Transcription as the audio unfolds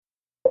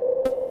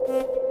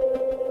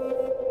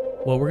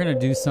Well, we're going to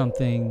do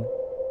something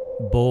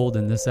bold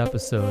in this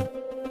episode.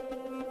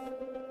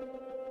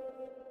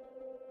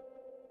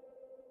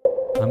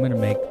 I'm going to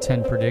make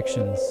 10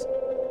 predictions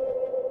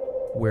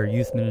where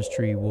youth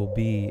ministry will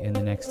be in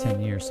the next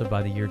 10 years. So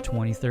by the year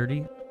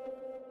 2030,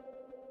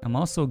 I'm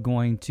also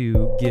going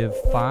to give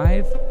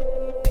 5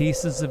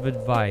 pieces of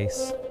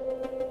advice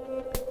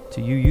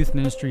to you youth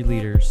ministry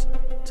leaders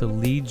to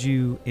lead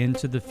you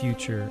into the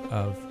future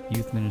of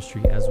youth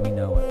ministry as we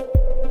know it.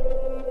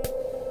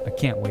 I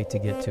can't wait to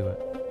get to it.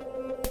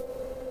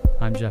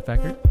 I'm Jeff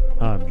Eckert.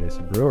 I'm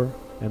Jason Brewer,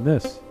 and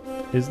this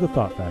is The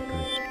Thought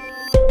Factory.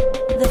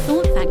 The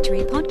Thought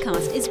Factory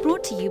podcast is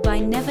brought to you by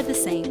Never the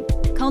Same,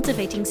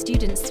 cultivating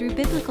students through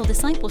biblical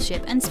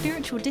discipleship and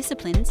spiritual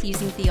disciplines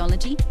using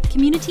theology,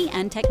 community,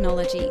 and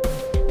technology.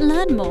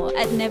 Learn more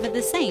at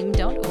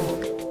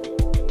neverthesame.org.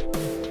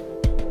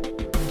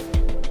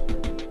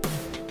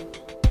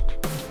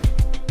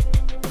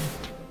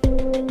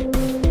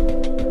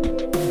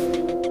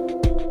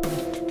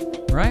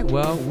 Right,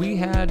 well, we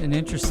had an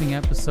interesting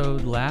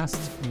episode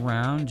last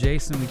round.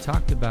 Jason, we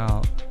talked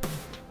about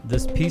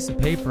this piece of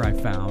paper I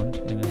found,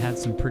 and it had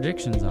some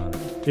predictions on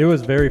it. It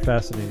was very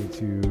fascinating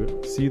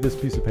to see this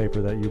piece of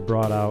paper that you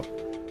brought out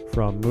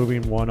from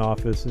moving one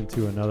office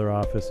into another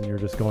office, and you're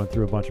just going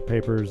through a bunch of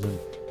papers,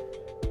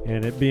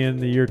 and it being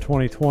the year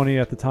 2020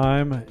 at the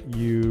time,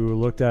 you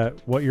looked at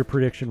what your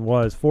prediction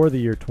was for the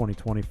year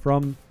 2020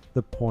 from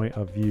the point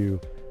of view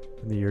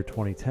in the year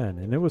 2010,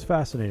 and it was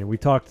fascinating. We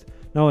talked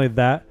not only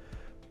that,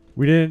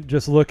 we didn't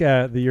just look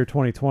at the year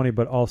 2020,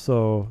 but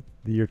also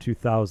the year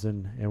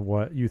 2000 and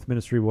what youth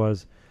ministry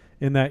was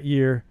in that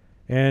year.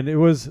 And it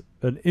was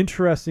an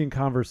interesting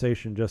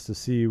conversation just to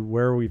see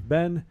where we've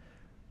been,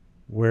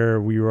 where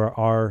we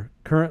are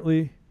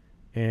currently.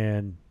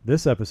 And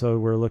this episode,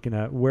 we're looking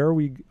at where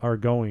we are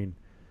going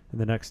in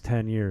the next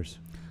 10 years.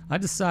 I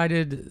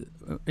decided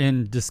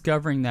in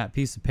discovering that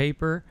piece of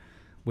paper,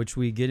 which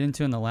we get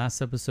into in the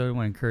last episode, I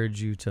want to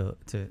encourage you to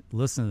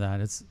listen to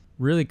that. It's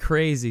really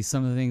crazy,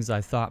 some of the things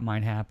I thought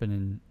might happen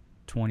in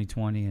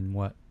 2020 and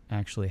what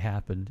actually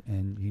happened,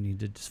 and you need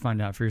to just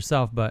find out for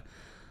yourself. But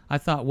I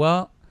thought,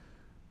 well,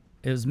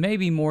 it was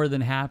maybe more than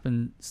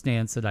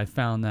happenstance that I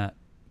found that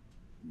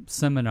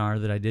seminar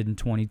that I did in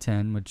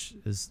 2010, which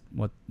is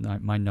what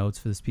my notes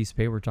for this piece of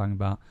paper we're talking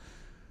about.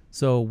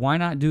 So why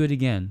not do it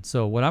again?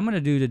 So what I'm going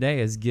to do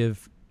today is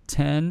give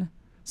 10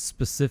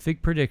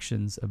 specific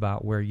predictions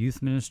about where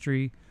youth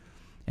ministry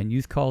and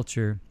youth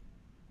culture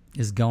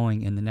is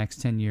going in the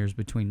next 10 years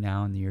between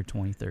now and the year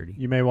 2030.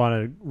 You may want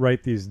to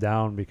write these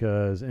down,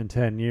 because in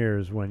 10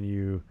 years, when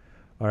you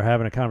are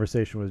having a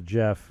conversation with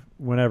Jeff,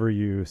 whenever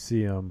you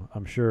see him,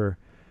 I'm sure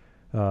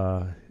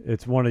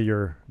it's one of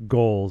your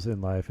goals in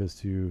life is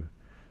to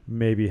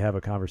maybe have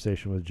a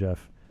conversation with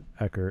Jeff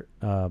Eckert.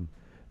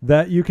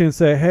 That you can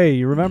say, hey,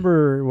 you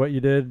remember what you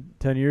did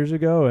 10 years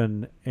ago,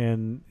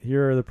 and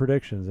here are the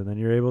predictions, and then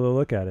you're able to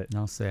look at it. And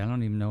I'll say, I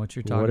don't even know what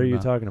you're talking about. What are you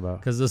talking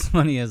about? Because what's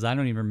funny is I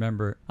don't even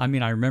remember. I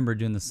mean, I remember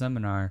doing the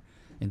seminar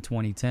in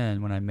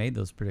 2010 when I made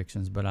those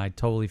predictions, but I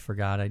totally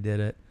forgot I did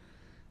it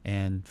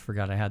and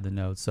forgot I had the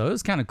notes. So it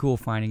was kind of cool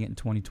finding it in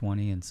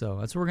 2020, and so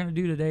that's what we're going to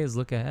do today is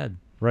look ahead.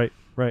 Right.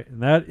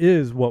 And that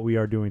is what we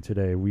are doing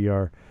today. We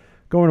are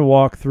going to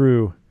walk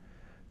through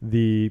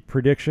the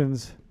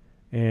predictions.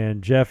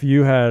 And Jeff,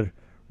 you had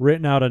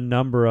written out a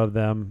number of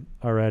them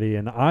already,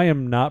 and I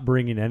am not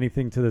bringing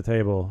anything to the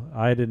table.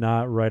 I did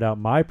not write out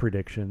my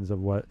predictions of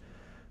what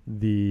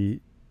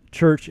the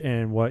church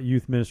and what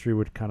youth ministry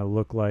would kind of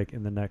look like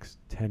in the next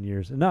 10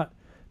 years. And not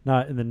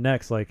in the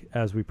next, like,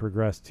 as we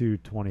progress to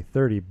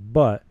 2030,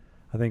 but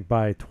I think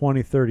by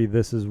 2030,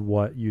 this is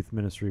what youth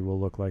ministry will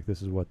look like.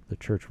 This is what the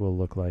church will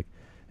look like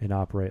and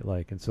operate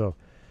like. And so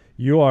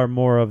you are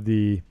more of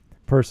the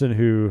person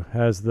who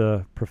has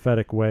the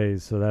prophetic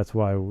ways, so that's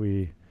why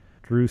we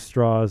drew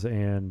straws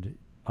and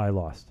I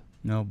lost.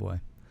 No boy.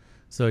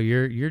 So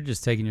you're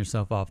just taking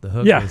yourself off the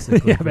hook. Yeah,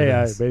 basically.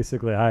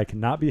 Basically, I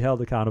cannot be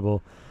held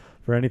accountable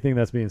for anything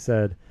that's being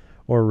said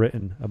or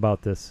written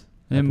about this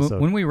and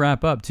episode. When we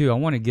wrap up too, I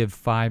want to give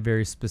 5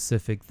 very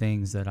specific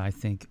things that I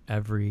think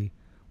every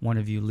one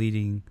of you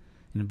leading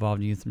and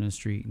involved in youth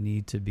ministry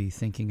need to be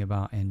thinking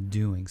about and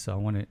doing. So I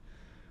want to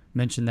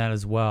mention that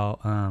as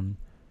well.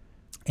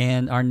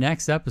 And our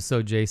next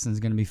episode, Jason, is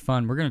going to be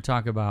fun. We're going to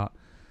talk about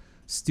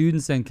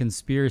students and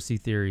conspiracy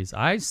theories.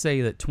 I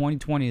say that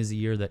 2020 is a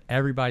year that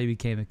everybody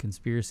became a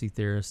conspiracy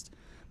theorist,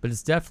 but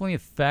it's definitely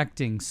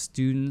affecting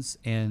students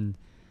and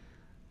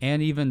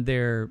even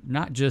their,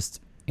 not just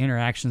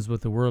interactions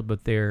with the world,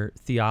 but their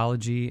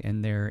theology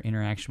and their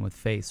interaction with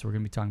faith. So we're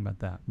going to be talking about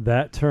that.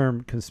 That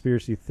term,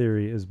 conspiracy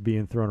theory, is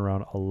being thrown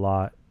around a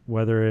lot,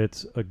 whether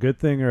it's a good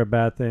thing or a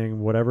bad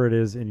thing, whatever it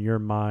is in your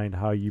mind,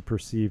 how you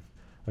perceive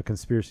a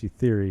conspiracy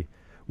theory.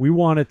 We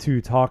wanted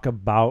to talk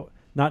about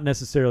not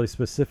necessarily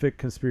specific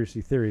conspiracy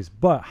theories,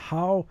 but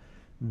how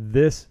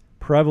this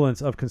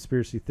prevalence of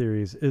conspiracy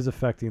theories is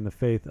affecting the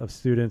faith of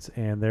students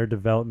and their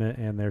development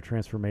and their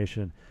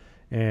transformation.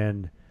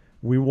 And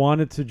we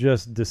wanted to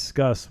just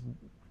discuss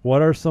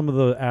what are some of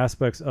the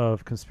aspects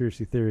of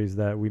conspiracy theories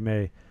that we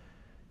may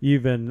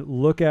even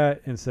look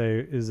at and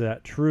say, is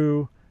that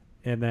true?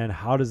 And then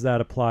how does that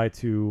apply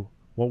to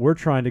what we're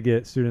trying to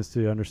get students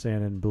to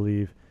understand and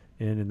believe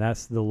in, and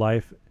that's the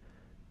life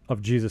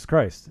of Jesus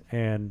Christ,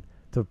 and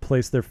to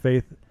place their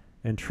faith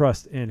and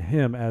trust in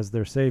him as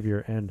their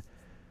savior. And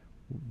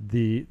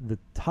the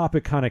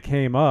topic kind of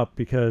came up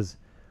because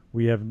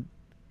we have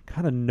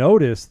kind of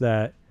noticed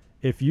that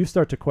if you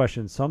start to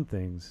question some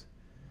things,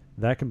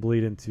 that can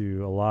bleed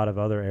into a lot of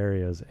other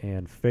areas,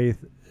 and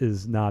faith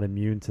is not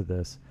immune to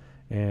this.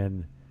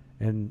 And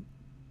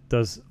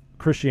does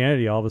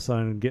Christianity all of a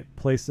sudden get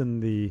placed in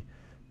the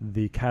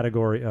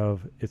category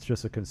of it's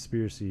just a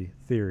conspiracy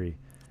theory?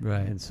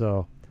 Right. And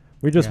so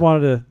we just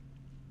wanted to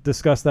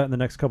discuss that in the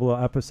next couple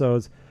of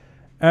episodes.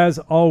 As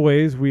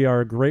always, we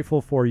are grateful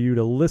for you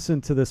to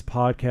listen to this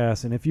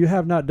podcast. And if you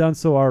have not done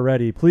so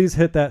already, please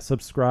hit that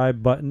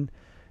subscribe button.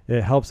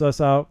 It helps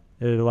us out.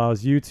 It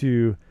allows you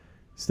to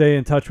stay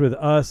in touch with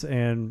us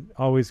and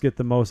always get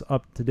the most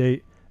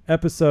up-to-date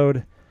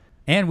episode.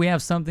 And we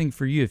have something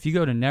for you. If you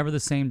go to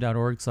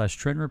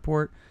neverthesame.org/trend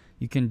report,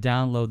 you can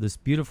download this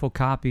beautiful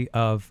copy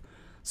of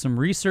some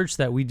research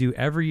that we do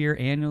every year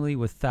annually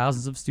with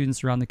thousands of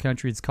students around the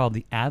country. It's called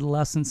the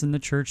Adolescence in the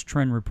Church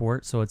Trend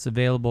Report. So it's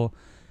available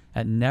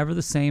at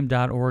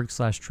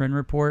neverthesame.org/trend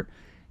report.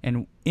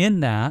 And in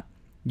that,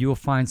 you will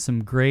find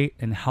some great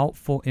and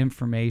helpful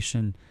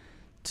information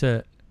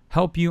to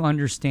help you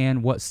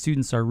understand what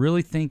students are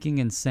really thinking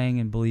and saying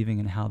and believing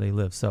and how they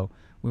live. So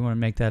we want to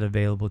make that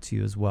available to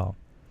you as well.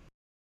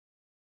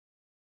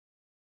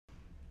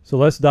 So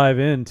let's dive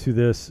into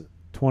this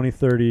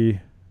 2030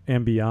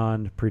 and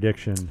beyond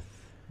prediction.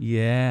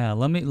 Yeah,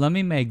 let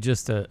me make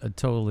just a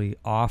totally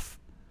off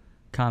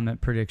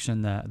comment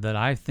prediction that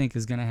I think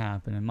is going to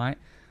happen. And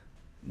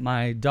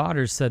my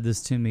daughter said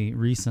this to me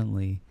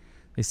recently.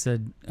 They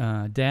said,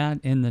 Dad,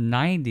 in the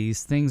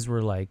 90s, things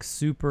were like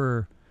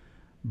super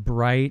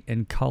bright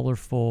and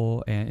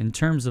colorful, and in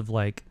terms of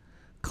like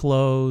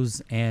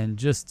clothes and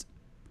just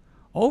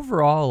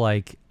overall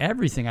like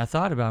everything I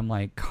thought about, I'm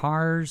like,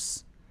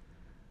 cars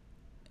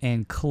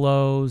and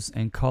clothes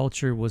and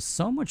culture was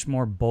so much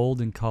more bold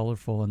and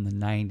colorful in the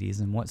 90s.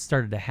 And what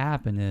started to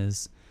happen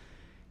is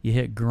you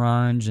hit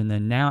grunge, and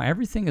then now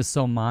everything is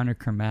so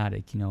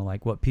monochromatic. You know,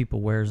 like what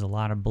people wear is a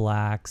lot of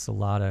blacks, a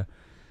lot of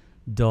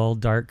dull,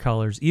 dark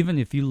colors. Even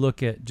if you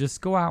look at,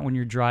 just go out when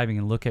you're driving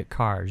and look at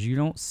cars, you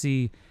don't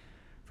see,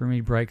 for me,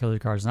 bright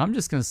colored cars. And I'm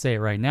just going to say it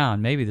right now,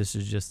 and maybe this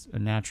is just a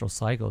natural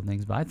cycle of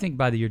things, but I think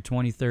by the year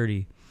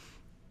 2030,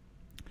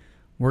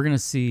 we're going to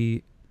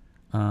see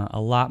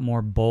a lot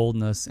more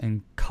boldness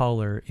and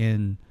color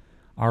in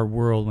our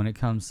world when it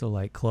comes to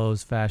like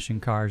clothes,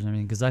 fashion, cars, and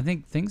everything. Because I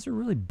think things are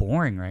really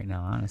boring right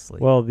now, honestly.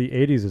 Well, the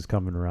 80s is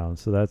coming around,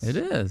 so that's it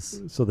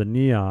is. So the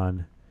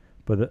neon,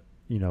 but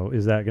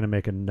is that going to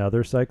make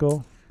another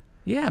cycle?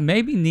 Yeah,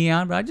 maybe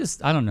neon, but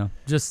I don't know.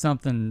 Just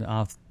something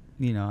off.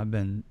 I've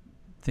been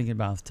thinking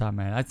about off the top of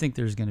my head. I think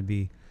there's going to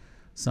be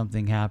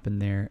something happen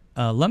there.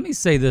 Let me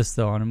say this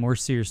though, on a more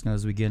serious note,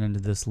 as we get into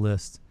this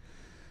list,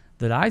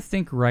 that I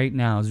think right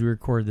now, as we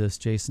record this,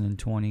 Jason, in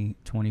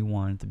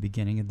 2021, at the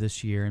beginning of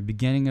this year, and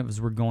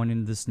as we're going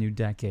into this new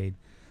decade,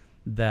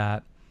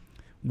 that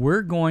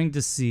we're going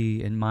to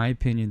see, in my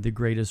opinion, the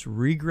greatest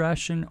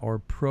regression or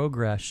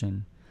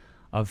progression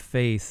of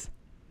faith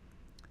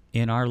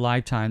in our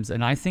lifetimes.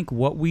 And I think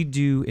what we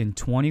do in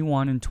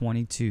 21 and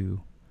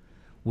 22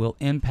 will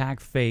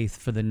impact faith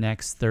for the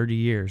next 30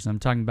 years. I'm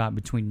talking about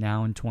between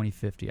now and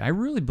 2050. I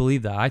really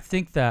believe that. I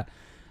think that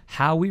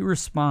how we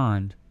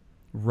respond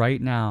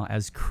right now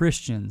as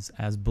Christians,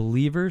 as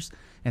believers,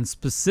 and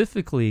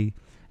specifically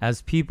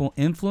as people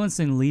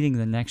influencing and leading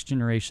the next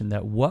generation,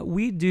 that what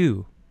we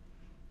do,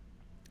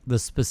 the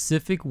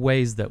specific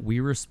ways that we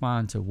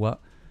respond to what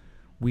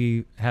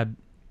we have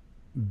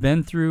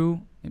been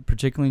through,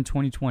 particularly in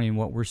 2020, and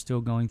what we're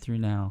still going through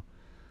now,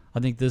 I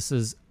think this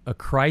is a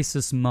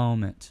crisis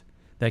moment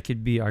that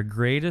could be our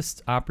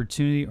greatest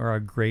opportunity or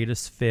our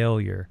greatest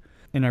failure.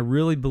 And I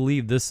really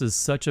believe this is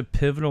such a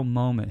pivotal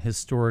moment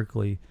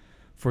historically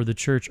for the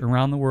church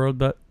around the world,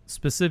 but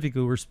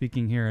specifically we're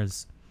speaking here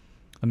as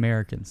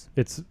Americans.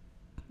 It's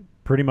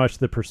pretty much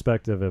the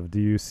perspective of, do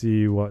you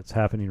see what's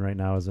happening right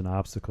now as an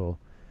obstacle,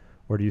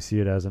 or do you see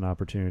it as an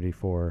opportunity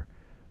for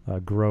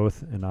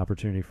growth, an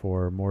opportunity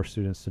for more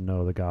students to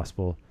know the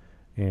gospel?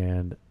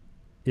 And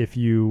if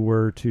you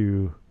were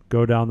to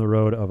go down the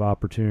road of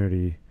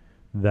opportunity,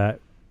 that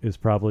is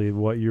probably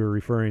what you're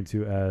referring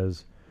to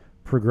as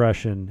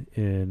progression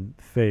in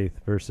faith,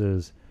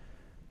 versus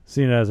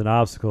seeing it as an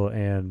obstacle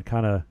and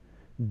kind of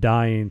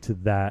dying to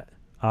that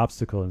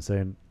obstacle and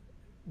saying,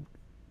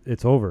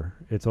 it's over.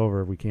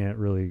 We can't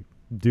really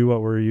do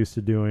what we're used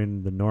to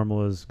doing. The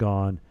normal is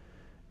gone,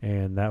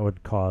 and that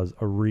would cause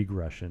a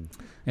regression.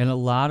 And a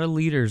lot of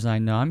leaders, I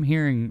know, I'm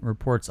hearing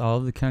reports all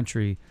over the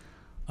country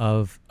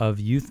of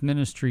youth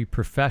ministry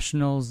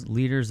professionals,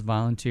 leaders,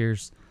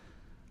 volunteers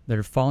that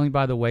are falling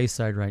by the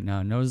wayside right now.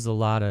 I know there's a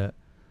lot of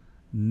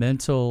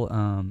mental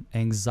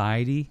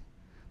anxiety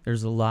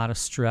There's a lot of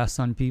stress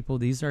on people.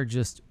 These are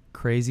just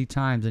crazy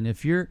times. And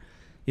if you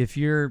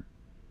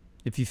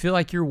feel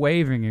like you're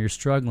wavering or you're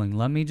struggling,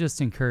 let me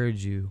just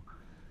encourage you.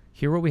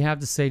 Hear what we have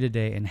to say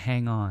today and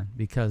hang on,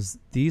 because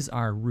these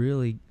are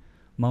really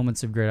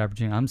moments of great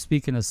opportunity. I'm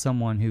speaking as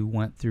someone who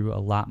went through a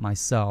lot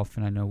myself,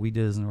 and I know we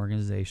did as an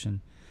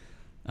organization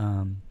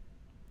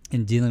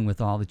in dealing with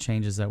all the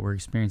changes that we're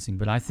experiencing.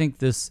 But I think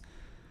this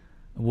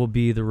will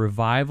be the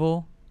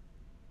revival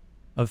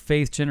of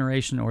faith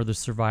generation or the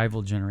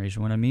survival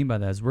generation. What I mean by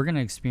that is we're going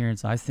to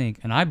experience, I think,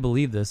 and I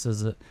believe this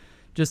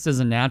just as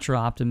a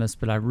natural optimist,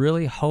 but I'm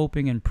really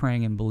hoping and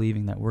praying and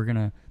believing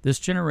that this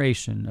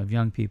generation of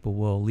young people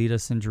will lead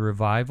us into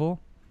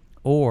revival,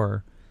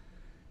 or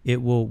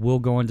we'll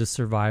go into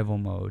survival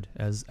mode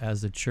as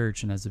a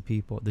church and as a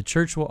people. The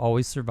church will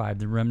always survive.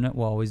 The remnant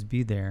will always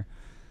be there.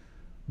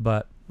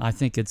 But I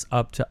think it's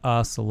up to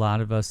us, a lot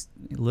of us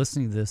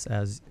listening to this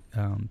as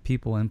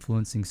people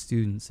influencing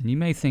students. And you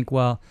may think,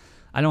 well,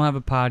 I don't have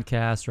a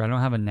podcast, or I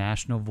don't have a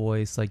national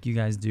voice like you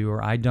guys do,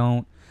 or I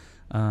don't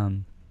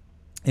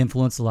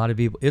influence a lot of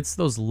people. It's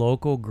those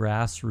local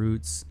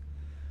grassroots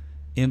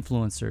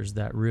influencers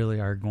that really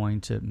are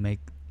going to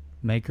make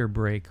or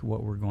break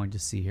what we're going to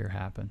see here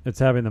happen. It's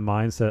having the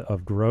mindset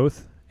of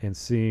growth and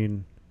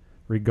seeing,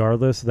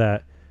 regardless,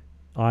 that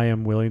I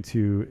am willing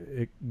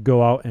to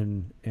go out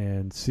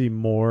and see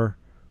more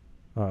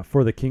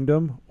for the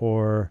kingdom,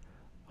 or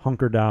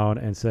hunker down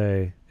and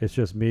say, it's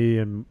just me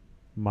and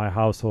my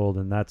household,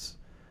 and I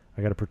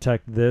got to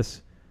protect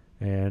this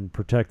and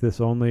protect this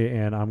only,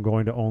 and I'm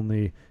going to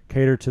only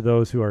cater to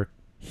those who are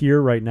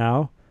here right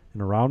now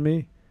and around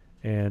me,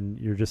 and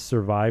you're just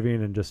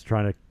surviving and just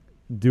trying to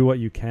do what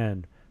you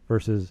can,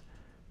 versus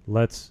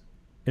let's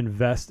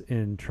invest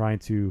in trying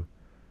to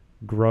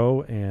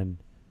grow and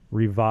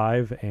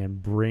revive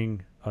and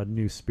bring a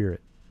new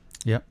spirit.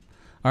 Yep.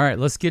 All right,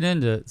 let's get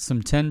into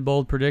some 10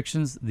 bold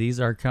predictions. These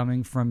are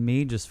coming from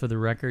me, just for the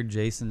record.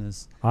 Jason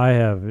is... I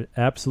have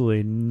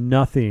absolutely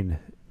nothing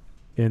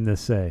in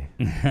this say.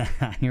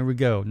 Here we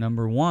go.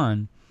 Number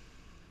 1,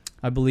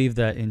 I believe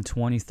that in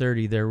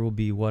 2030 there will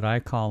be what I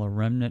call a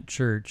remnant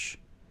church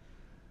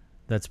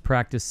that's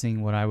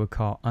practicing what I would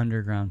call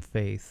underground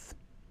faith.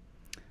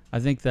 I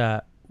think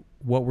that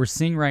what we're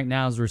seeing right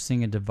now is we're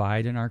seeing a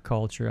divide in our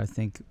culture. I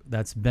think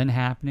that's been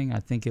happening. I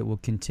think it will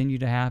continue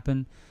to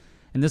happen.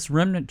 And this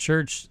remnant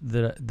church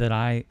that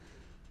I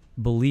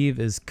believe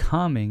is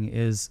coming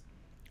is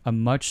a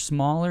much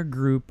smaller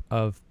group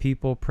of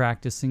people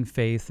practicing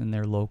faith in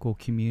their local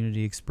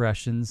community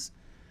expressions.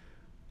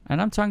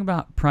 And I'm talking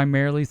about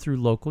primarily through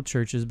local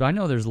churches, but I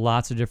know there's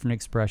lots of different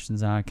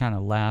expressions, and I kind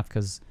of laugh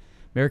because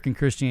American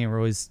Christianity, we're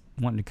always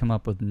wanting to come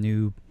up with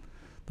new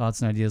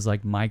thoughts and ideas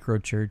like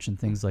micro-church and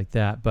things like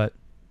that. But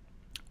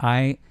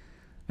I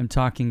am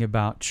talking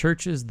about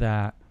churches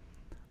that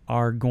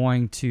are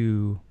going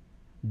to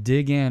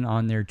dig in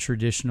on their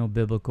traditional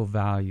biblical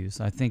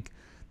values. I think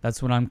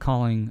that's what I'm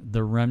calling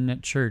the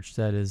remnant church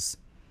that is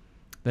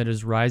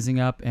rising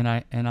up. And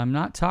I'm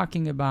not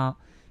talking about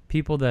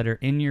people that are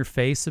in your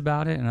face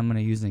about it. And I'm going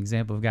to use an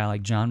example of a guy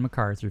like John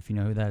MacArthur, if you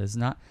know who that is.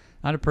 Not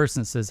a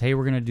person that says, hey,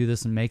 we're going to do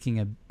this and making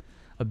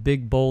a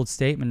big, bold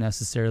statement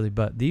necessarily.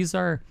 But these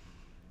are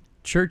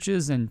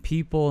churches and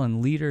people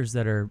and leaders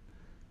that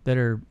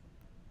are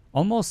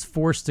almost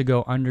forced to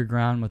go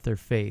underground with their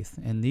faith.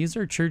 And these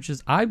are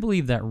churches, I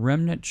believe that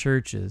remnant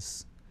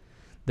churches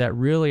that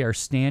really are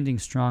standing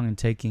strong and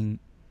taking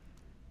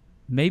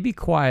maybe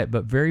quiet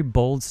but very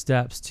bold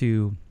steps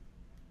to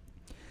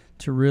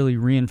really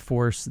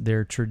reinforce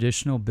their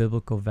traditional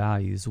biblical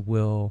values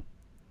will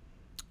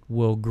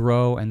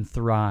grow and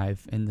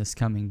thrive in this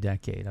coming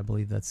decade. I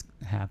believe that's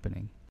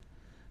happening.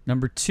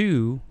 Number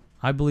 2,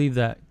 I believe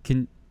that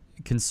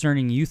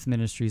concerning youth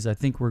ministries, I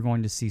think we're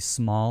going to see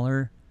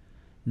smaller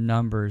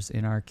numbers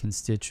in our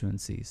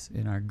constituencies,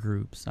 in our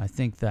groups. I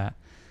think that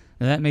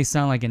may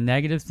sound like a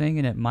negative thing,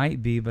 and it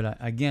might be, but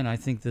again, I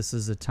think this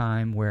is a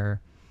time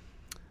where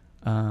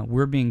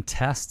we're being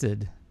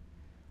tested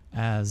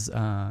as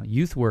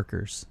youth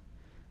workers.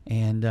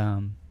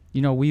 And,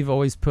 we've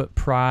always put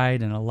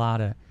pride and a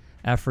lot of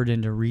effort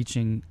into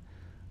reaching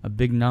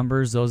big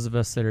numbers, those of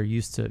us that are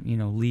used to,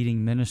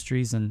 leading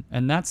ministries, and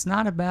that's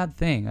not a bad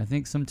thing. I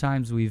think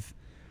sometimes we've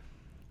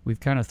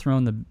kind of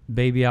thrown the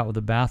baby out with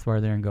the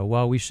bathwater there and go,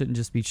 well, we shouldn't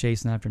just be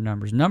chasing after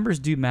numbers. Numbers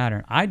do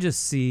matter. I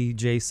just see,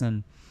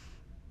 Jason,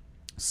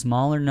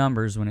 smaller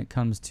numbers when it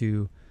comes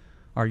to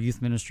our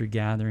youth ministry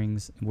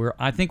gatherings.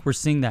 I think we're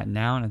seeing that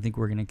now, and I think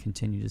we're going to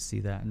continue to see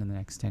that in the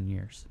next 10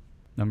 years.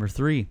 Number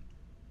 3,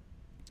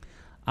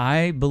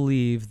 I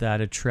believe that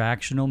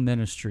attractional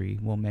ministry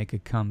will make a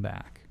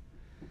comeback.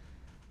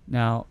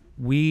 Now,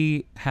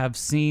 we have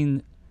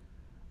seen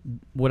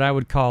what I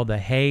would call the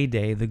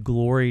heyday, the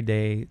glory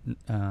day,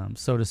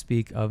 so to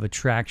speak, of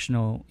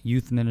attractional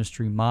youth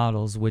ministry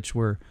models, which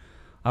were,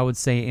 I would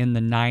say, in the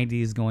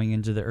 90s going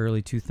into the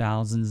early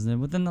 2000s. And then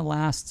within the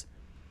last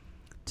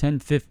 10,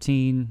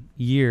 15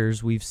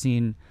 years, we've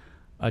seen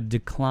a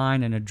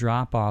decline and a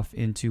drop-off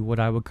into what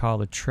I would call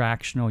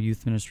attractional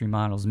youth ministry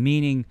models,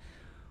 meaning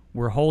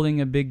we're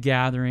holding a big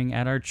gathering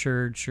at our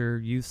church or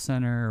youth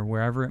center or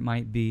wherever it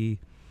might be,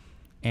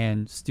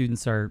 and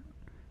students are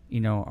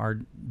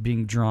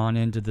being drawn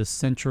into the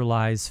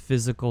centralized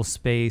physical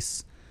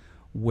space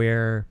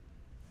where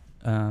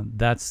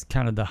that's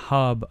kind of the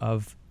hub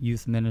of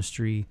youth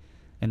ministry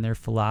and their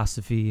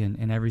philosophy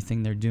and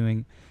everything they're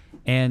doing.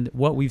 And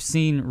what we've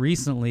seen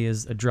recently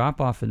is a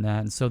drop-off in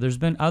that. And so there's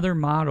been other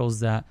models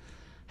that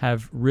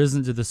have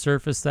risen to the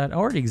surface that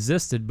already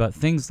existed, but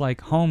things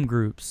like home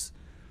groups,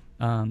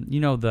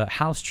 the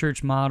house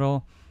church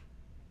model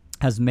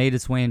has made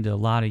its way into a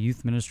lot of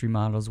youth ministry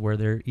models where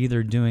they're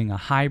either doing a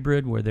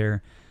hybrid, where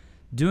they're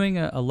doing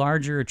a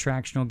larger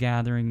attractional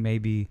gathering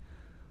maybe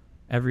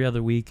every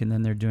other week, and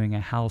then they're doing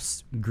a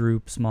house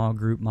group, small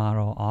group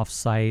model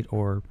off-site,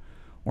 or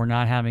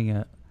not having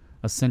a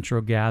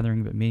central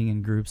gathering but meeting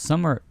in groups.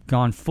 Some are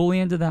gone fully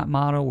into that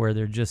model where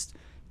they're just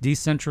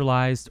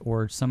decentralized,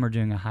 or some are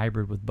doing a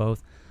hybrid with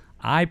both.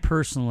 I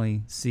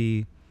personally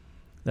see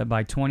that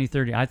by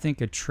 2030, I think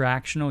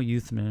attractional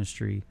youth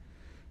ministry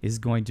is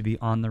going to be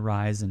on the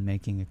rise and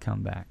making a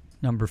comeback.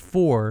 Number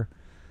 4,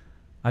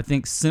 I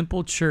think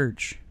simple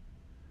church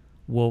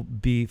will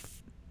be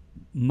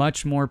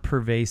much more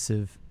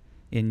pervasive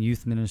in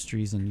youth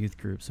ministries and youth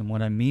groups. And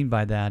what I mean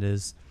by that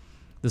is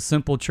the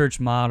simple church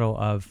model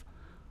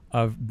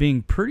of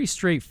being pretty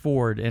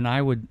straightforward. And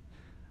I would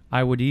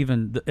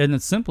even, in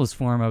its simplest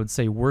form, I would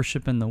say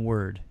worship in the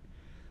Word.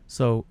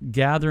 So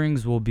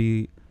gatherings will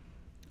be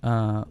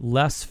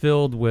less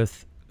filled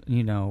with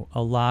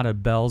a lot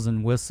of bells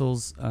and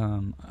whistles.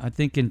 I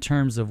think in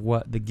terms of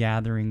what the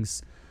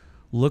gatherings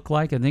look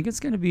like, I think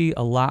it's going to be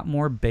a lot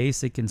more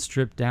basic and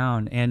stripped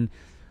down. And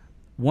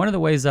one of the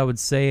ways I would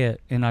say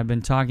it, and I've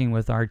been talking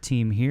with our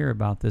team here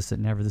about this at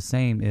Never the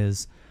Same,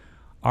 is,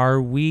 are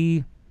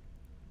we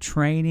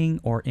training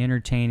or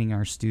entertaining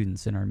our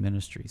students in our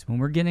ministries? When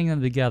we're getting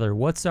them together,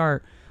 what's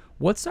our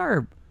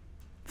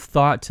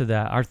thought to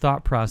that, our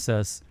thought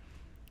process,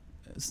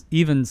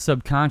 even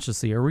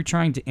subconsciously? Are we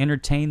trying to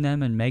entertain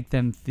them and make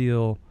them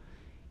feel,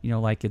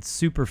 like it's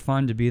super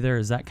fun to be there?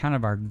 Is that kind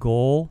of our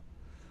goal?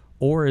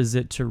 Or is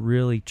it to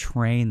really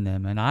train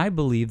them? And I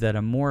believe that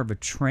a more of a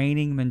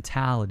training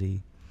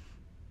mentality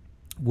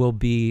will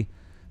be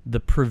the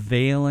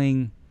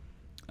prevailing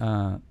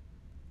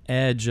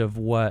edge of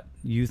what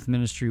youth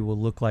ministry will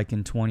look like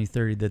in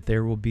 2030, that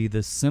there will be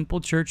this simple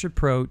church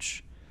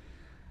approach.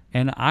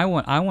 And I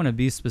want to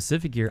be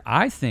specific here.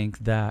 I think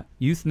that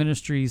youth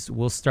ministries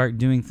will start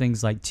doing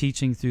things like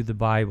teaching through the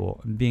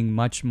Bible and being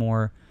much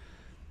more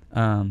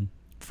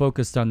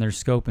focused on their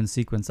scope and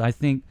sequence. I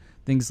think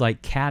things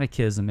like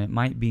catechism, it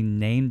might be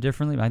named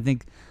differently, but I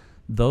think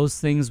those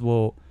things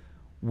will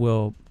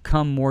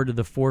come more to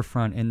the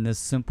forefront in this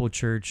simple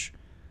church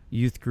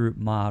youth group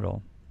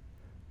model.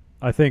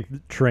 I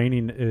think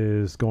training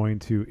is going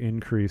to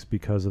increase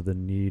because of the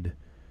need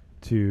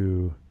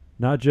to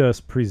not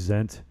just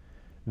present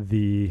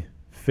the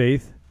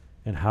faith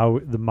and how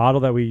the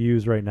model that we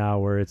use right now,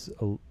 where it's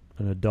an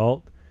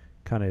adult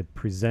kind of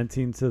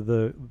presenting to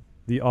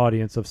the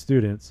audience of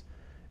students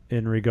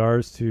in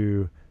regards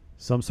to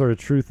some sort of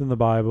truth in the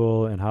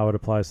Bible and how it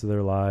applies to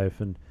their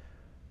life, and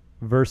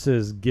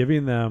versus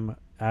giving them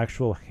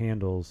actual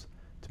handles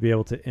to be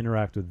able to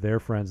interact with their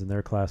friends and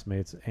their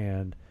classmates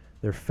and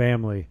their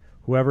family,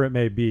 whoever it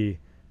may be,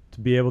 to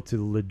be able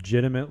to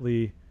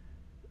legitimately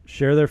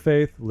share their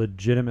faith,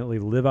 legitimately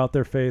live out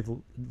their faith,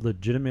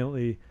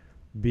 legitimately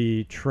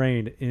be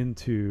trained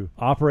into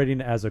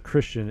operating as a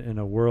Christian in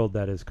a world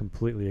that is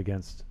completely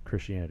against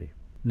Christianity.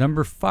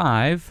 Number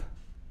 5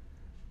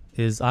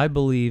 is, I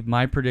believe,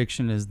 my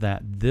prediction is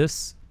that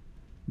this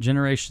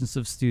generations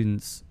of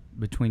students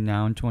between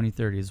now and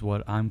 2030 is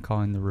what I'm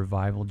calling the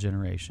revival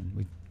generation.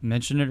 We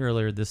mentioned it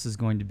earlier. This is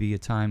going to be a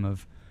time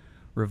of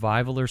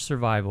revival or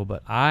survival,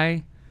 but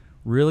I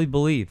really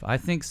believe, I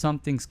think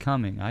something's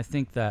coming. I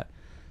think that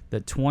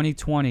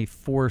 2020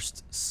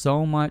 forced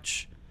so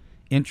much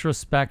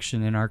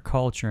introspection in our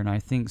culture, and I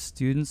think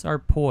students are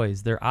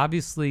poised. They're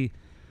obviously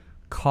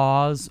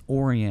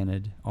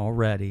cause-oriented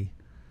already,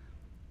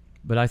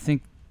 but I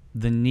think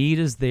the need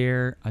is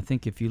there. I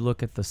think if you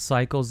look at the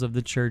cycles of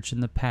the church in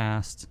the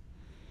past,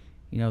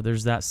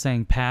 there's that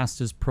saying, past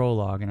is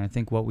prologue, and I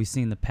think what we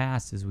see in the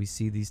past is we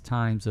see these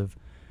times of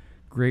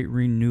great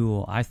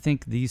renewal. I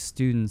think these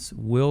students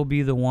will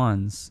be the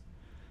ones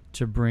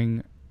to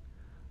bring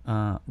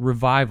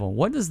revival.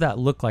 What does that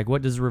look like?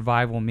 What does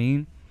revival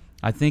mean?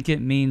 I think it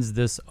means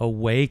this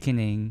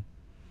awakening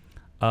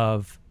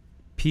of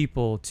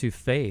people to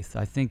faith.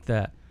 I think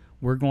that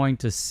we're going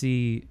to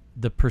see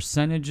the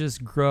percentages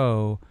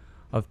grow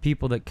of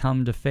people that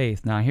come to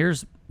faith. Now,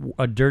 here's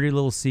a dirty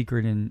little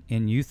secret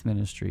in youth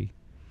ministry.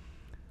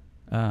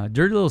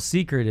 Dirty little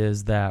secret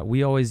is that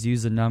we always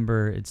use a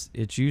number.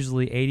 It's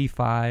usually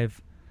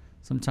 85,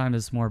 sometimes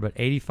it's more, but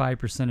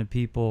 85% of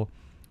people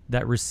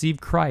that receive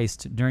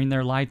Christ during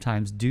their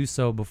lifetimes do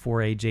so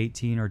before age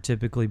 18, or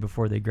typically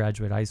before they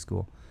graduate high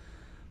school.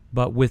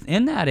 But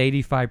within that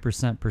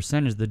 85%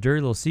 percentage, the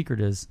dirty little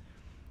secret is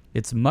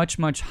it's much,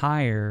 much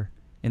higher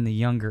in the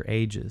younger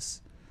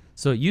ages.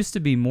 So it used to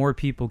be more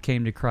people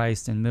came to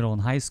Christ in middle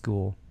and high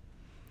school,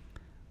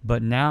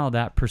 but now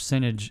that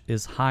percentage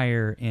is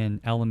higher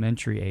in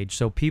elementary age.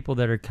 So people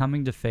that are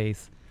coming to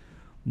faith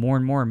more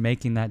and more are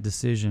making that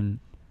decision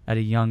at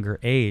a younger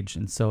age.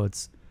 And so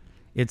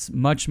it's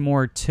much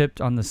more tipped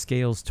on the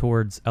scales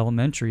towards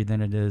elementary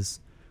than it is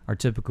our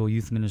typical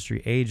youth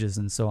ministry ages.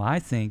 And so I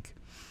think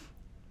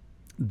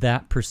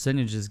that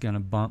percentage is going to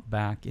bump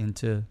back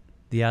into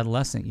the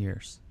adolescent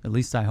years. At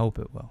least I hope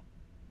it will.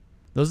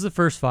 Those are the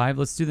first 5.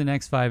 Let's do the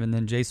next 5. And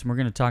then, Jason, we're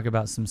going to talk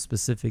about some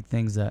specific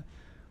things that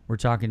we're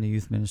talking to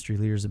youth ministry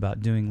leaders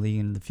about doing leading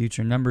in the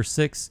future. Number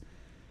 6,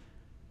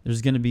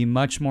 there's going to be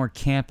much more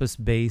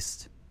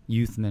campus-based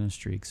youth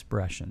ministry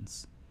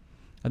expressions.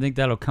 I think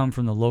that'll come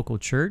from the local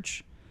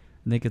church.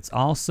 I think it's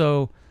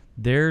also,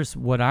 there's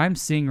what I'm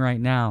seeing right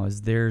now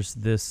is there's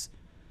this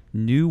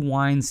new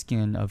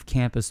wineskin of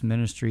campus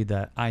ministry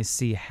that I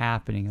see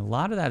happening. A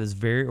lot of that is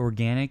very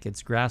organic.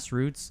 It's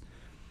grassroots.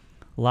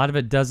 A lot of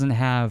it doesn't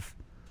have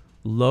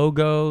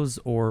logos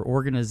or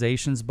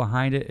organizations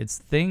behind it. It's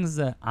things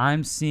that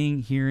I'm seeing,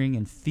 hearing,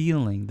 and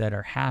feeling that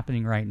are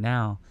happening right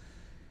now.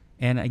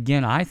 And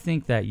again, I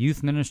think that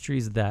youth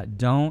ministries that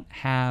don't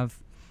have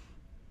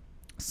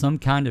some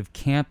kind of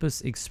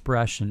campus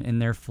expression in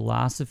their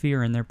philosophy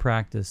or in their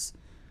practice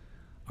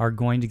are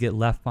going to get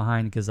left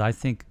behind, because I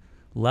think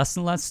less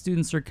and less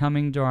students are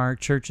coming to our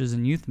churches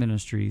and youth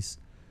ministries.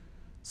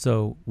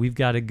 So we've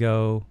got to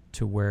go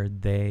to where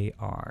they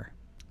are.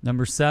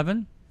 Number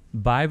 7,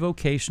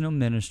 bivocational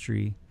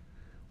ministry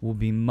will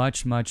be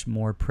much, much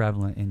more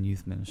prevalent in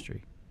youth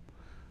ministry.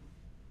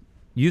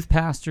 Youth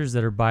pastors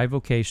that are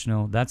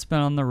bivocational, that's been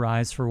on the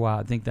rise for a while.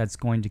 I think that's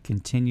going to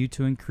continue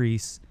to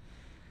increase.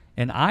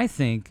 And I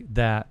think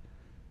that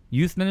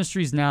youth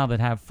ministries now that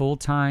have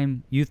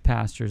full-time youth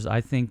pastors, I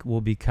think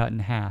will be cut in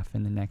half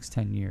in the next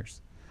 10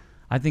 years.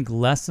 I think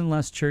less and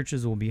less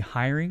churches will be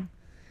hiring,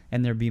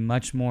 and there'll be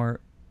much more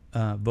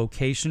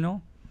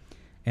vocational.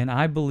 And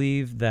I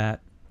believe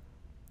that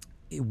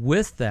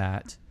with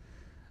that,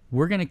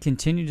 we're going to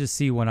continue to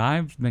see what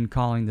I've been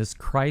calling this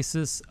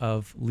crisis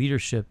of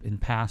leadership in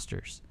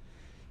pastors.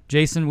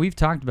 Jason, we've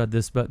talked about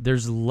this, but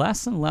there's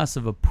less and less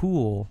of a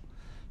pool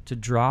to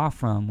draw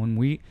from when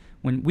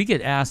we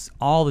get asked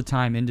all the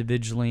time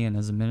individually and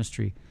as a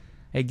ministry,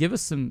 hey, give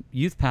us some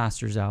youth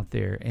pastors out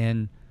there.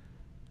 And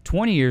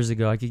 20 years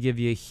ago, I could give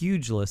you a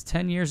huge list.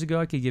 10 years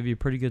ago, I could give you a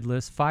pretty good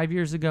list. 5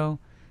 years ago,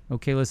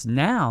 okay list.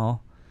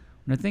 Now,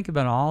 when I think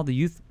about all the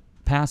youth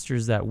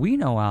pastors that we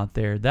know out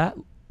there, that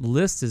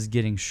list is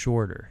getting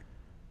shorter.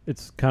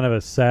 It's kind of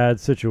a sad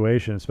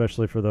situation,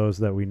 especially for those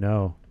that we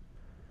know,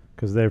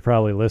 because they're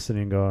probably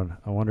listening going,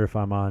 I wonder if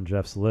I'm on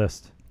Jeff's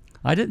list.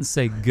 I didn't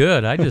say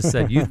good. I just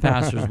said youth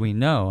pastors we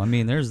know. I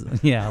mean, there's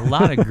a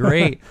lot of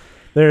great.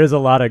 There is a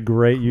lot of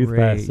great youth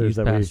pastors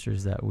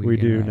that we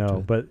do know.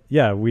 With. But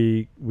yeah,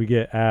 we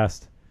get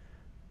asked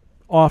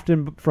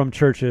often from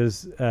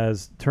churches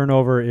as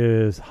turnover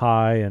is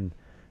high and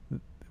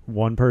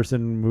one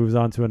person moves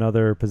on to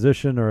another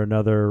position or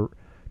another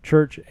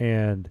church,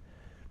 and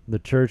the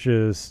church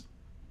is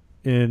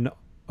in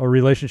a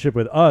relationship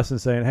with us and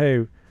saying,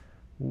 hey,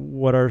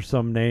 what are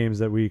some names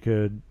that we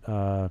could,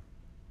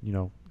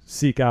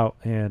 seek out?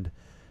 And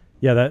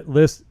yeah, that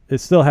list, it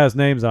still has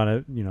names on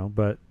it,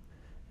 but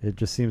it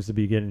just seems to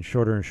be getting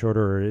shorter and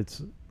shorter, or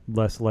it's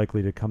less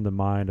likely to come to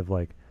mind of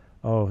like,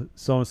 oh,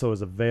 so-and-so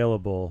is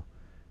available,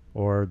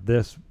 or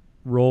this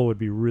role would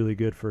be really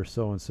good for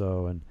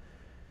so-and-so.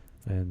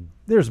 And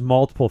there's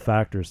multiple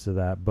factors to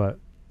that, but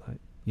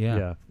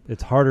yeah,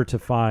 it's harder to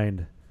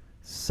find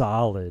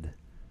solid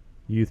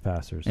youth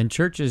pastors. And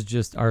churches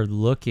just are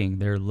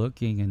looking,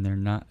 and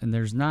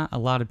there's not a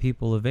lot of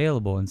people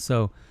available. And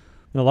so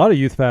a lot of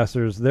youth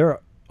pastors, they're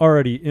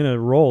already in a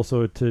role,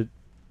 so to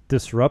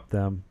disrupt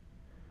them,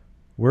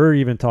 we're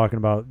even talking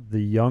about the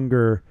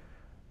younger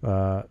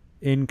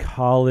in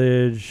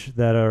college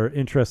that are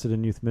interested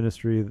in youth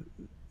ministry,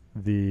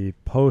 the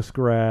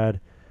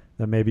post-grad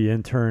that may be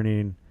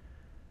interning.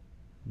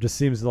 Just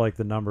seems like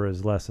the number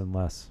is less and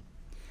less.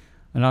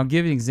 And I'll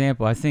give you an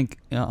example. I think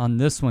on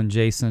this one,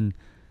 Jason,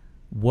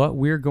 what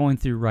we're going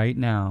through right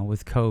now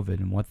with COVID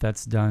and what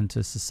that's done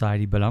to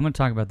society, but I'm going to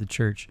talk about the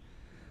church,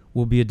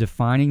 will be a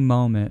defining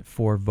moment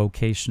for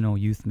vocational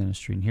youth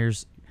ministry.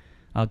 And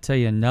I'll tell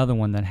you another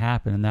one that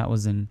happened, and that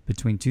was in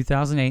between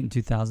 2008 and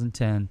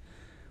 2010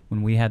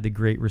 when we had the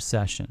Great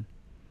Recession.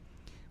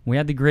 When we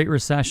had the Great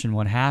Recession,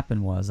 what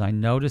happened was I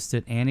noticed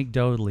it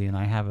anecdotally, and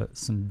I have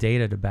some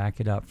data to back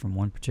it up from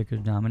one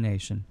particular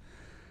denomination.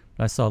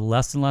 But I saw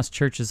less and less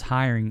churches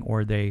hiring,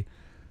 or the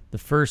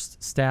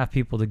first staff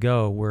people to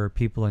go were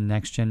people in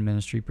next-gen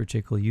ministry,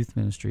 particularly youth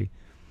ministry.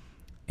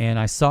 And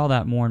I saw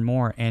that more and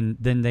more, and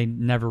then they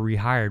never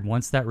rehired.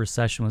 Once that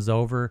recession was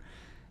over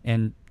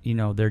and,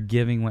 their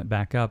giving went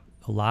back up,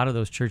 a lot of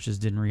those churches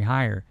didn't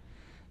rehire.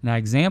 Now,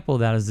 example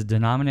of that is the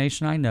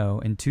denomination I know.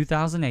 In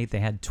 2008, they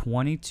had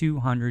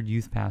 2,200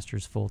 youth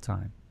pastors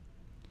full-time.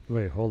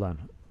 Wait, hold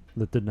on.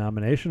 The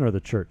denomination or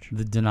the church?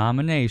 The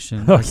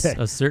denomination, okay.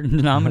 a certain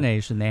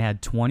denomination, they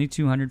had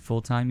 2,200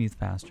 full-time youth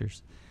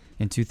pastors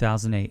in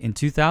 2008. In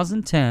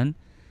 2010,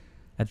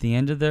 at the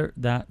end of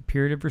that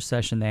period of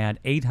recession, they had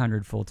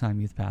 800 full-time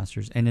youth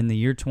pastors. And in the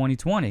year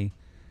 2020,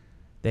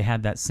 they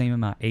had that same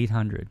amount,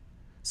 800.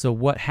 So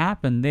what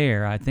happened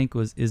there, I think,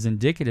 is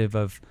indicative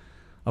of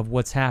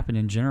what's happened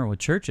in general with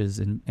churches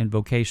and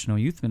vocational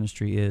youth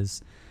ministry.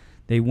 Is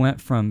they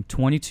went from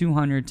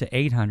 2,200 to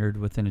 800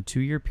 within a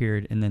 2-year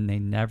period, and then they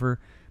never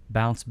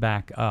bounced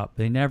back up.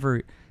 They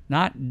never,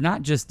 not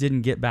just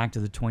didn't get back to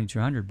the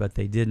 2,200, but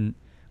they didn't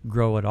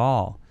grow at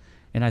all.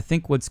 And I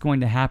think what's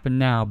going to happen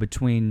now,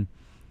 between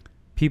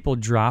people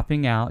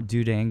dropping out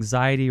due to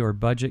anxiety or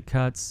budget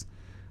cuts,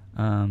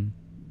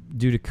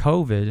 due to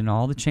COVID and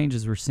all the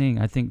changes we're seeing,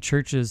 I think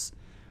churches,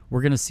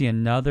 we're going to see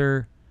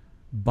another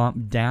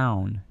bump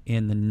down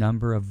in the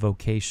number of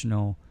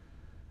vocational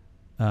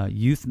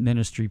youth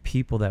ministry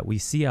people that we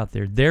see out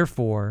there.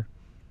 Therefore,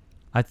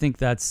 I think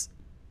that's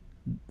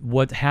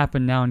what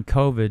happened now in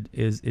COVID,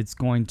 is it's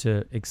going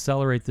to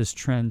accelerate this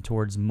trend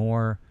towards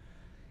more.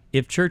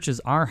 If churches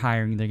are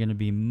hiring, they're going to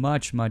be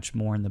much, much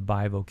more in the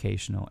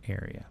bivocational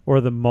area. Or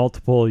the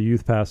multiple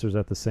youth pastors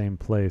at the same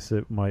place.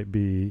 It might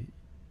be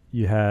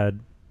you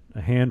had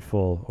a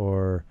handful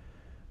or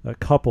a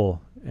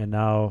couple, and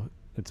now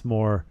it's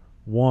more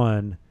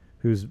one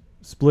who's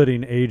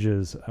splitting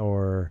ages,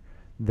 or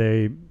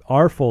they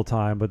are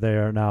full-time, but they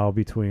are now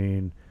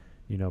between,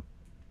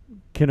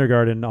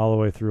 kindergarten all the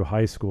way through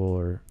high school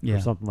or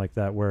something like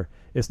that, where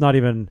it's not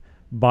even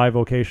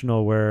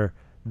bivocational, where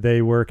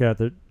they work at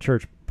the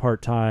church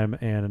part-time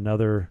and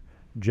another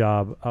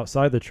job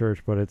outside the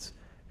church, but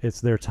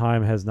it's their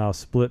time has now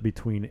split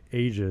between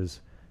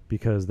ages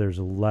because there's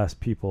less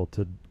people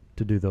to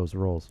do those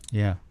roles.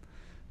 Yeah.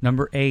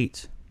 Number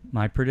 8,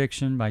 my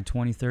prediction by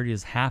 2030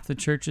 is half the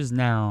churches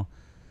now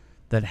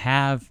that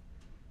have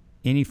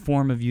any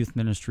form of youth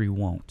ministry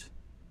won't.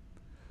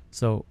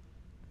 So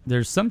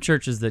there's some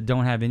churches that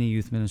don't have any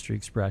youth ministry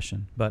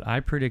expression, but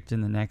I predict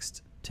in the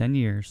next 10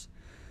 years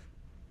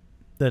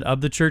that of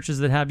the churches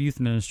that have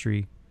youth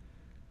ministry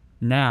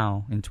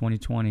now in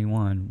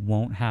 2021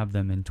 won't have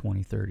them in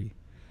 2030.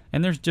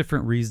 And there's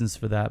different reasons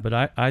for that,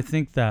 but I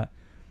think that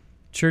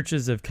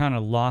churches have kind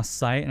of lost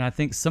sight, and I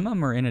think some of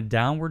them are in a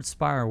downward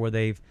spiral where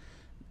they've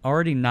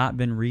already not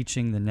been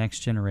reaching the next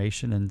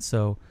generation, and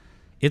so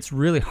it's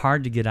really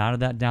hard to get out of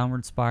that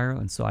downward spiral.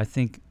 And so I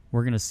think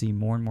we're going to see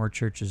more and more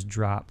churches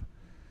drop,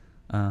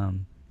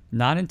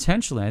 not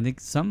intentionally. I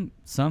think some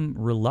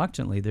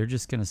reluctantly. They're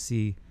just going to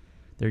see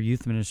their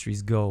youth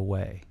ministries go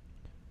away.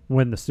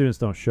 When the students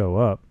don't show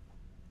up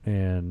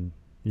and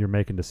you're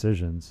making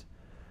decisions,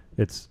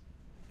 it's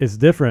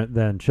different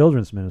than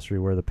children's ministry,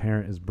 where the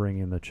parent is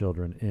bringing the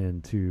children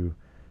into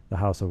the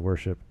house of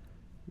worship.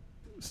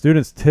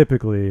 Students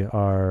typically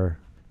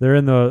they're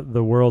in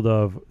the world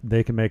of,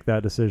 they can make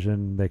that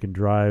decision, they can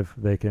drive,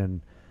 they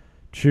can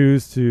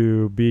choose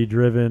to be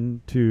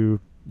driven to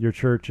your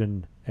church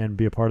and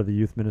be a part of the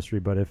youth ministry.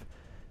 But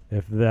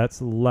if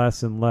that's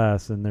less and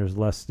less, and there's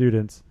less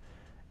students,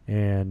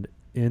 and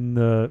in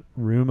the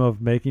room of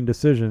making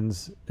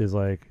decisions is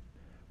like,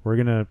 we're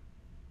gonna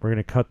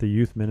cut the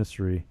youth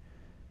ministry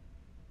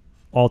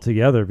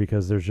altogether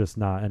because there's just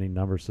not any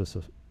numbers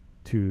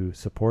to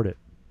support it.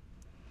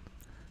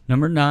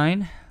 Number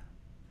 9,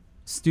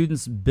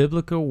 students'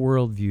 biblical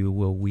worldview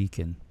will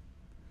weaken.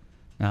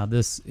 Now,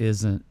 this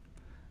isn't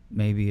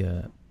maybe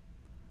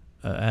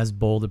as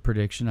bold a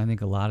prediction. I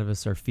think a lot of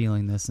us are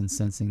feeling this and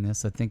sensing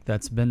this. I think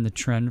that's been the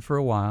trend for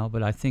a while,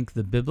 but I think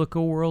the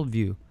biblical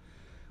worldview,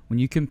 when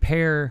you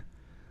compare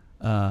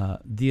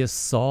the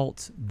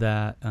assault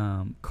that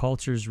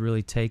culture's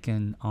really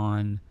taken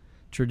on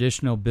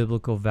traditional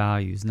biblical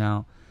values.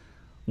 Now,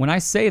 when I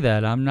say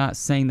that, I'm not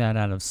saying that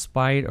out of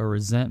spite or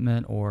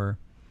resentment or,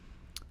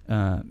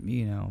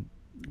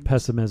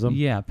 pessimism.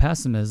 Yeah,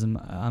 pessimism.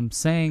 I'm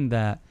saying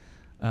that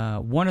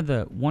one of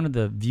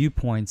the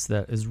viewpoints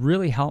that has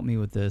really helped me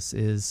with this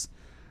is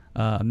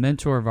a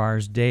mentor of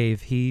ours,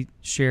 Dave. He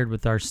shared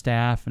with our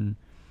staff and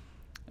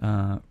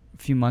a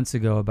few months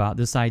ago about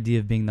this idea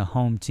of being the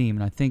home team.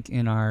 And I think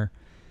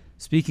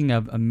speaking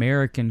of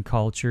American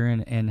culture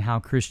and how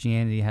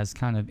Christianity has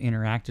kind of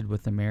interacted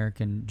with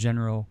American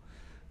general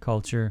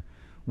culture,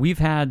 we've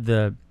had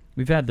the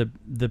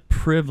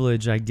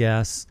privilege, I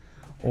guess,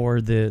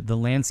 or the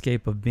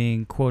landscape of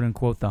being, quote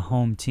unquote, the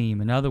home team.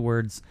 In other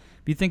words,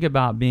 if you think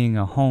about being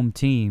a home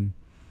team,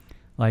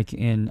 like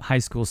in high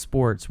school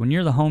sports, when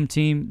you're the home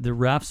team, the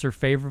refs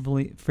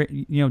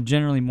are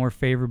generally more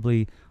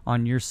favorably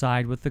on your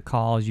side with the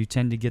calls. You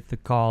tend to get the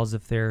calls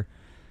if they're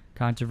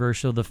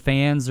controversial. The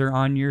fans are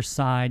on your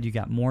side. You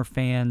got more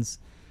fans,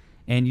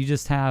 and you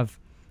just have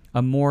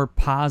a more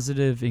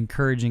positive,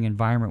 encouraging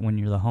environment when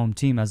you're the home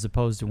team as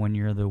opposed to when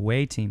you're the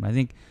away team. I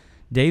think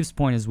Dave's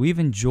point is we've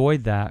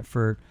enjoyed that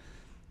for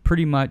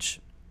pretty much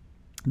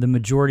the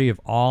majority of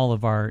all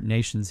of our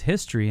nation's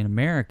history in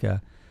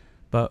America,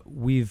 but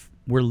we're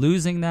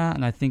losing that,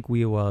 and I think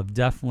we will have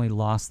definitely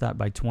lost that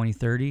by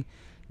 2030.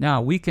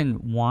 Now, we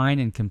can whine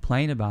and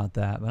complain about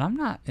that, but I'm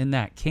not in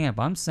that camp.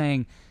 I'm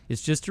saying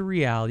it's just a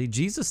reality.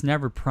 Jesus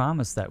never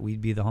promised that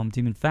we'd be the home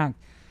team. In fact,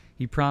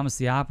 He promised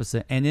the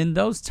opposite. And in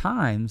those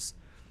times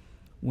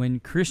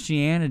when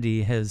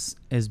Christianity is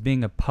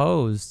being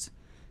opposed,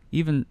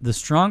 even the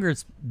stronger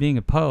it's being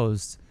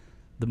opposed,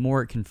 the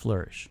more it can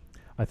flourish.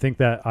 I think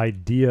that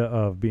idea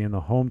of being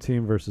the home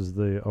team versus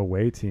the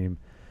away team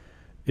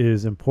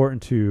is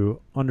important to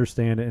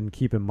understand and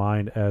keep in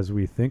mind as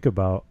we think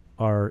about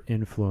our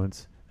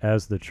influence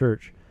as the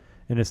church.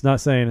 And it's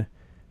not saying,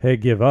 hey,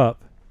 give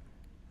up.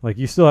 Like,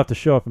 you still have to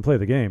show up and play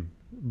the game,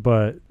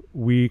 but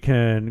we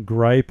can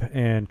gripe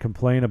and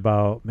complain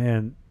about,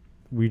 man,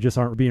 we just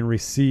aren't being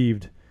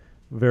received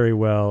very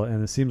well,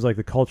 and it seems like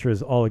the culture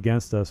is all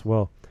against us.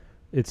 Well,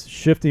 it's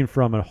shifting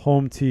from a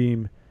home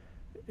team,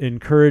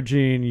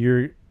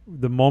 encouraging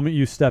the moment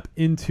you step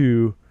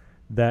into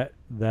that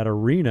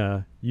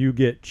arena, you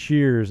get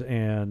cheers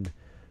and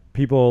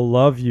people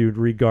love you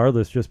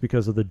regardless just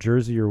because of the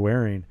jersey you're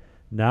wearing.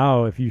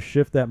 Now, if you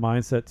shift that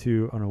mindset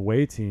to an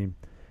away team,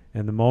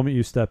 and the moment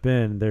you step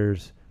in,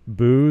 there's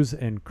boos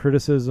and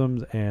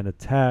criticisms and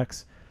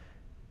attacks,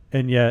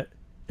 and yet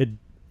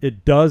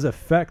it does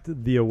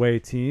affect the away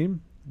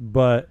team,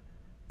 but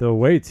the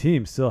away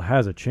team still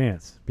has a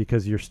chance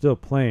because you're still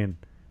playing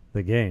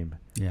the game.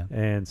 Yeah.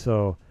 And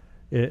so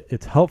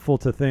it's helpful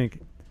to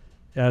think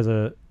as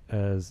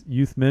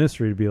youth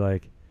ministry to be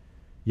like,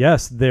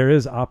 yes, there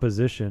is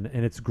opposition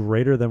and it's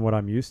greater than what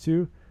I'm used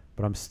to,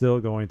 but I'm still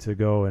going to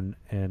go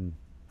and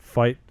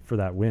fight for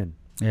that win.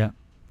 Yeah.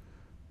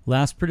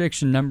 Last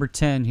prediction, number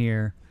 10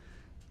 here,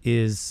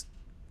 is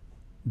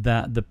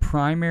that the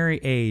primary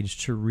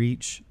age to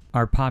reach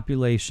our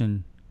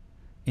population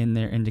in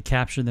there and to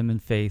capture them in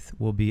faith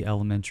will be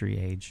elementary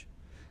age.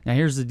 Now,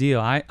 here's the deal.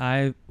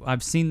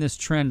 I've seen this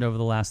trend over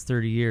the last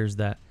 30 years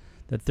that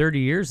 30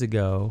 years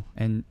ago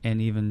and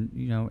even,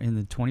 in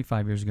the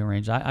 25 years ago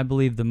range, I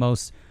believe the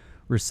most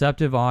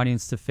receptive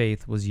audience to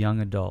faith was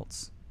young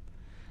adults.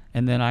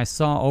 And then I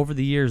saw over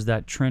the years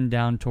that trend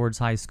down towards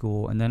high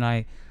school, and then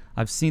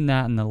I've seen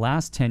that in the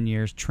last 10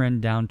 years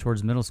trend down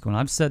towards middle school. And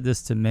I've said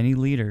this to many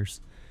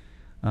leaders,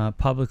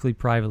 publicly,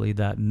 privately,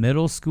 that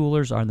middle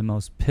schoolers are the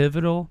most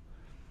pivotal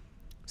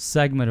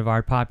segment of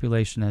our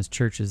population as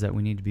churches that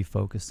we need to be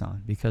focused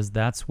on, because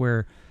that's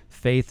where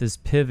faith is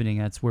pivoting.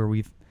 That's where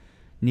we've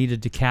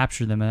needed to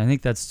capture them. And I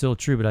think that's still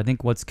true, but I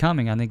think what's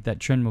coming, I think that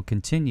trend will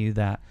continue,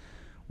 that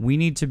we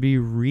need to be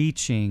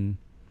reaching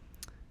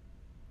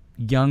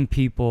young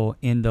people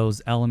in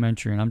those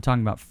elementary, and I'm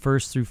talking about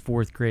 1st through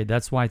 4th grade.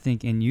 That's why I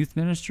think in youth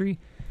ministry,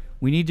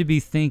 we need to be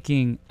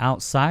thinking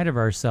outside of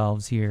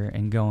ourselves here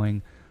and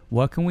going,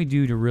 what can we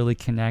do to really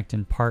connect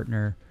and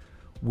partner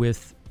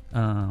with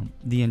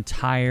the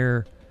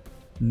entire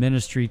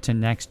ministry to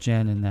next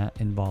gen, and that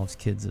involves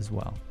kids as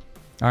well.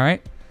 All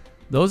right.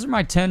 Those are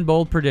my 10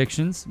 bold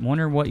predictions.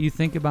 Wonder what you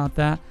think about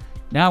that.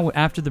 Now,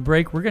 after the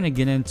break, we're going to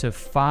get into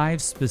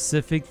 5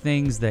 specific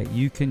things that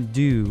you can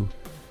do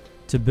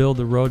to build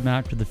a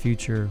roadmap to the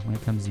future when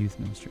it comes to youth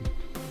ministry.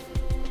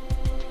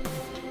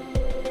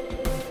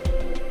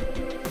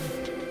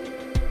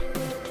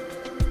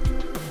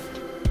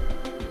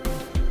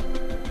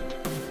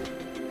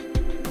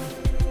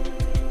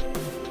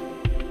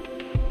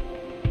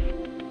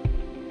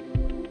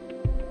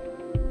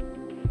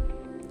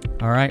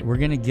 All right, we're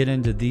going to get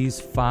into these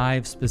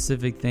 5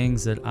 specific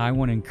things that I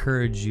want to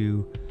encourage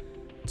you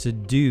to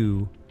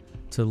do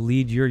to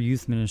lead your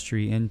youth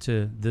ministry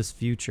into this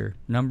future.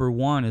 Number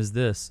 1 is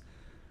this: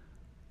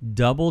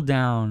 double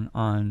down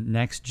on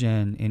next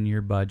gen in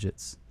your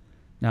budgets.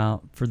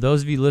 Now, for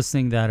those of you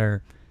listening that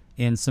are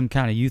in some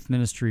kind of youth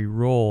ministry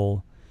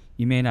role,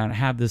 you may not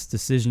have this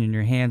decision in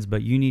your hands,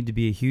 but you need to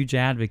be a huge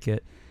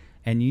advocate,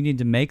 and you need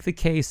to make the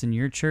case in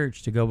your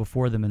church to go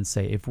before them and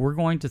say, if we're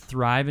going to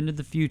thrive into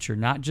the future,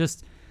 not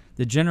just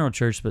the general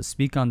church, but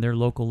speak on their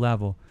local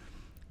level,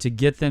 to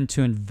get them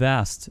to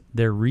invest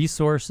their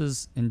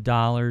resources and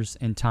dollars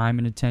and time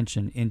and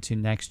attention into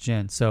next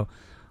gen. So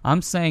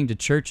I'm saying to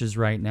churches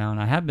right now, and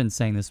I have been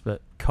saying this,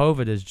 but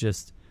COVID has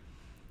just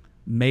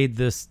made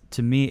this,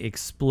 to me,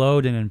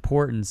 explode in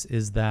importance,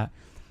 is that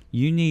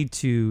you need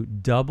to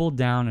double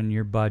down on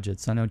your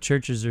budgets. I know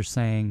churches are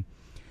saying,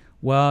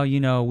 well,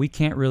 we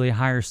can't really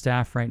hire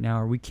staff right now,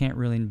 or we can't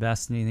really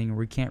invest in anything, or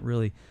we can't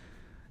really,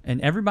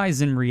 and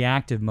everybody's in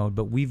reactive mode,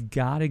 but we've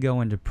got to go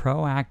into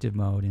proactive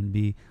mode and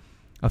be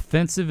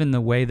offensive in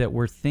the way that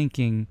we're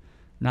thinking,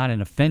 not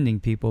in offending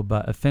people,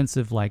 but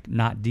offensive like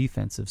not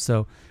defensive.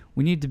 So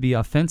we need to be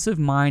offensive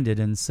minded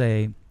and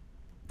say,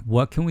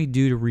 what can we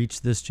do to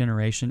reach this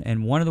generation?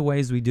 And one of the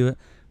ways we do it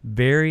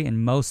very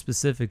and most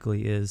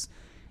specifically is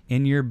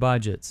in your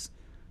budgets,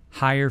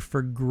 hire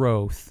for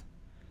growth.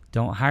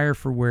 Don't hire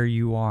for where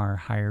you are,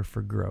 hire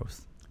for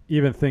growth.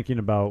 Even thinking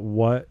about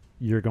what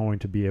you're going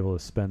to be able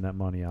to spend that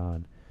money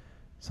on.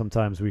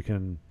 Sometimes we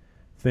can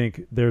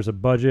think there's a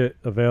budget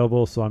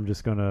available, so I'm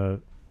just going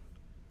to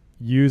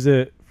use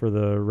it for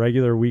the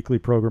regular weekly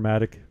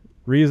programmatic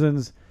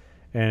reasons,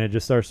 and it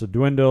just starts to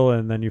dwindle,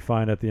 and then you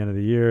find at the end of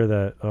the year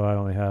that, I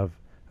only have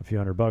a few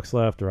 $100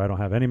 left, or I don't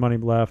have any money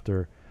left,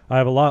 or I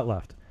have a lot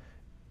left.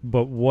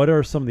 But what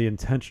are some of the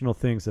intentional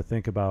things to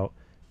think about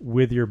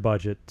with your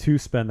budget to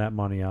spend that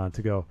money on,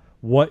 to go,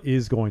 what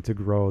is going to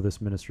grow this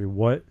ministry?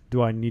 What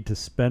do I need to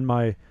spend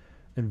my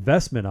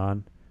investment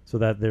on so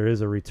that there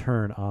is a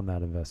return on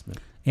that investment?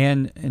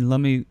 And let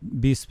me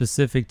be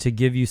specific to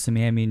give you some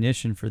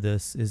ammunition for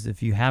this, is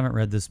if you haven't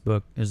read this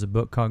book, there's a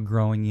book called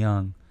Growing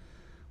Young,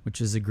 which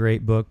is a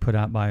great book put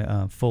out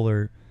by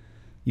Fuller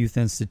Youth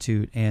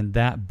Institute. And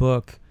that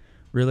book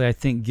really, I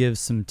think, gives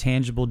some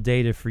tangible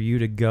data for you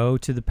to go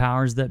to the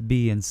powers that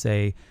be and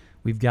say,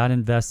 we've got to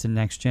invest in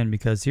next gen,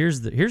 because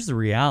here's the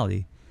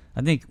reality.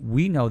 I think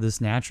we know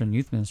this naturally in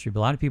youth ministry, but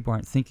a lot of people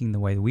aren't thinking the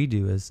way we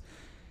do, is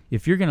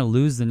if you're going to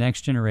lose the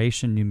next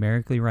generation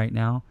numerically right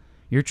now,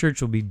 your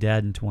church will be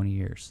dead in 20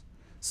 years.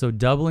 So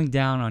doubling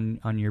down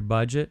on your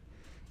budget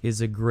is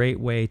a great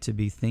way to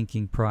be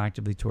thinking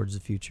proactively towards the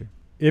future.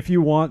 If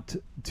you want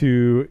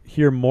to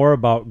hear more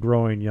about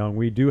Growing Young,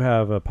 we do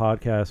have a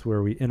podcast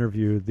where we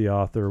interviewed the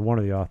author, one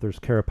of the authors,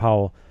 Kara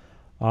Powell,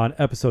 on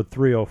episode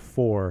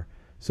 304.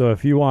 So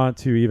if you want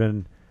to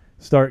even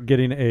start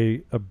getting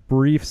a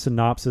brief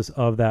synopsis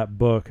of that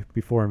book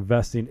before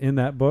investing in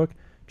that book,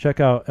 check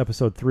out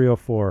episode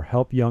 304,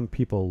 Help Young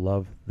People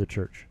Love the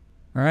Church.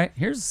 All right,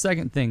 here's the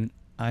second thing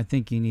I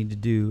think you need to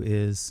do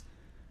is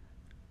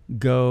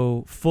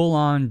go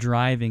full-on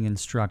driving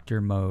instructor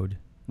mode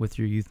with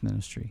your youth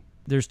ministry.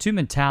 There's two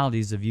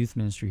mentalities of youth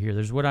ministry here.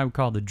 There's what I would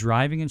call the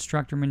driving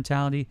instructor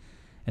mentality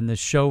and the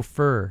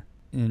chauffeur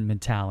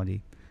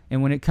mentality.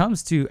 And when it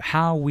comes to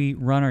how we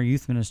run our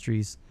youth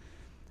ministries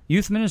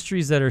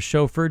that are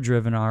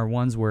chauffeur-driven are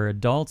ones where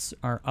adults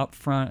are up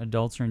front,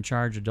 adults are in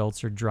charge,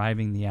 adults are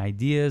driving the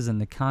ideas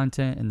and the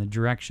content and the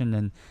direction,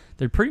 and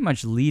they're pretty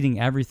much leading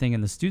everything,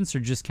 and the students are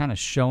just kind of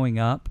showing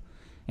up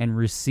and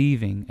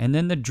receiving. And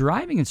then the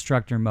driving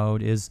instructor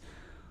mode is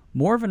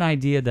more of an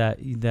idea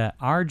that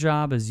our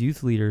job as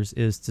youth leaders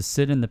is to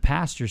sit in the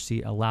passenger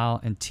seat,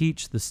 allow and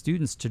teach the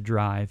students to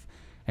drive,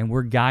 and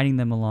we're guiding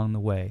them along the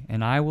way.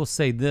 And I will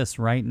say this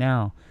right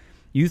now,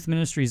 youth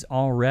ministries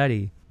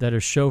already that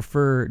are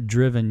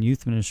chauffeur-driven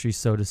youth ministries,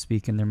 so to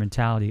speak, in their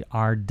mentality,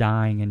 are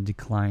dying and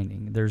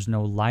declining. There's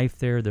no life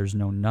there. There's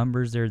no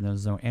numbers there.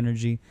 There's no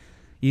energy.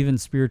 Even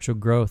spiritual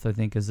growth, I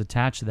think, is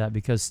attached to that,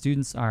 because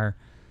students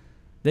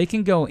they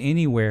can go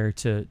anywhere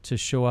to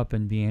show up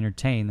and be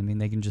entertained. I mean,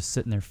 they can just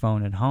sit in their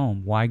phone at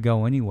home. Why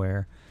go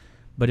anywhere?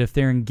 But if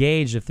they're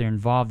engaged, if they're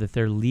involved, if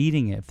they're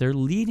leading it, if they're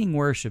leading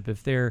worship,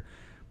 if they're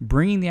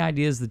bringing the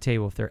ideas to the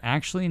table, if they're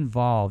actually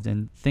involved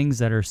in things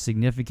that are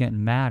significant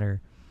and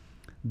matter,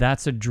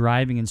 that's a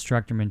driving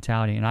instructor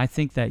mentality. And I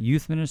think that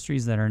youth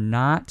ministries that are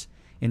not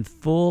in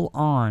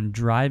full-on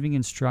driving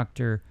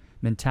instructor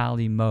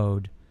mentality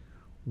mode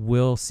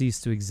will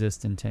cease to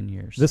exist in 10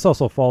 years. This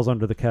also falls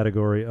under the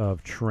category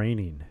of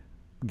training,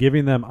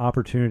 giving them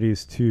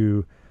opportunities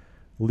to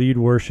lead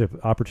worship,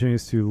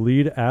 opportunities to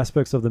lead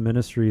aspects of the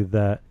ministry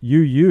that you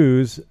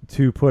use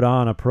to put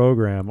on a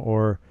program,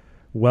 or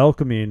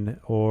welcoming,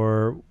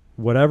 or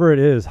whatever it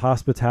is,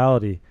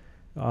 hospitality.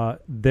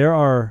 There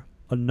are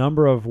a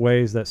number of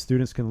ways that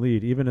students can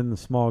lead, even in the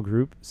small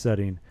group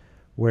setting,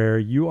 where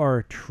you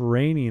are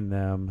training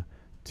them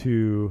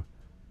to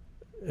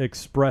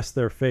express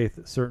their faith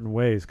certain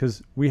ways.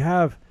 Because we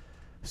have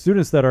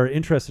students that are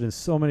interested in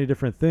so many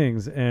different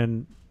things,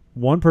 and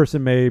one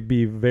person may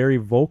be very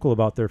vocal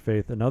about their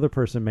faith, another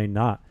person may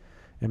not,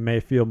 and may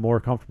feel more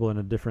comfortable in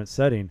a different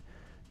setting.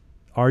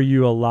 Are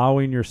you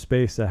allowing your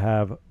space to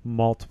have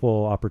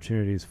multiple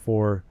opportunities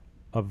for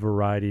a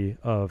variety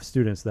of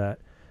students that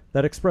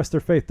express their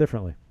faith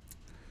differently?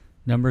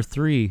 Number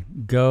 3,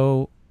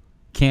 go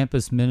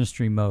campus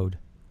ministry mode.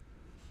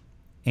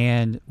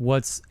 And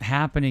what's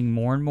happening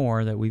more and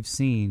more that we've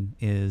seen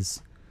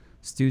is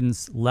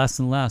students less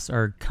and less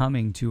are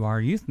coming to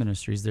our youth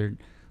ministries. They're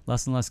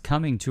less and less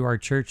coming to our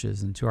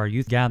churches and to our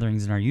youth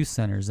gatherings and our youth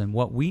centers. And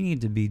what we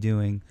need to be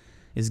doing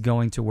is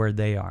going to where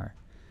they are.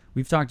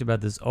 We've talked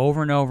about this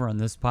over and over on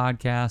this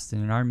podcast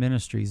and in our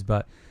ministries,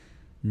 but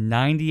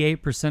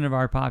 98% of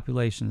our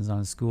population is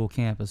on a school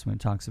campus when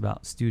it talks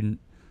about student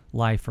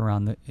life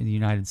around the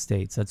United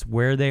States. That's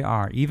where they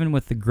are. Even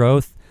with the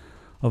growth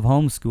of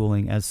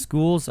homeschooling, as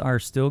schools are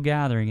still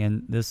gathering,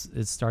 and this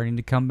is starting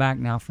to come back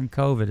now from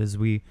COVID as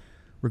we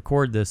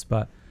record this,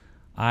 but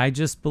I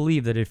just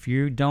believe that if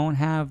you don't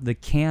have the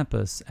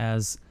campus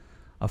as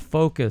a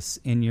focus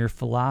in your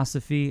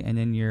philosophy and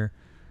in your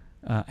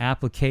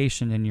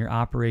application and your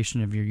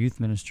operation of your youth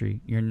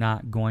ministry, you're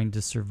not going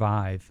to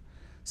survive.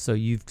 So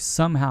you've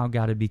somehow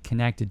got to be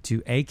connected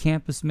to a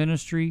campus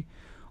ministry,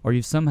 or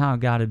you've somehow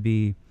got to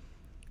be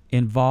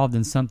involved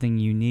in something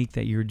unique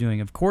that you're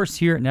doing. Of course,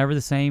 here at Never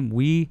the Same,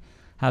 we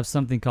have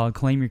something called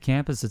Claim Your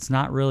Campus. It's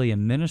not really a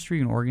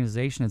ministry, an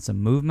organization, it's a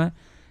movement,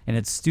 and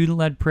it's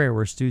student-led prayer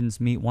where students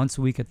meet once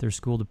a week at their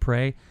school to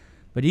pray.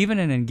 But even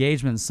an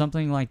engagement,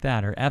 something like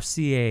that, or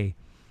FCA,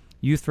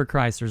 Youth for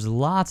Christ, there's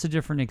lots of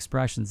different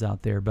expressions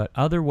out there, but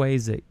other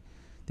ways that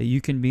you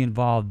can be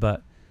involved,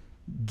 but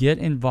get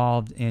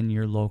involved in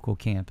your local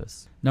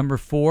campus. Number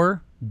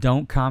 4,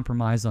 don't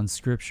compromise on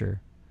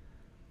Scripture.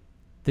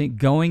 Think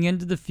going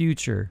into the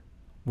future,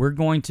 we're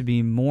going to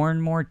be more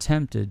and more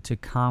tempted to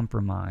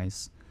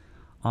compromise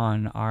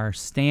on our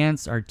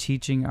stance, our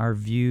teaching, our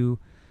view,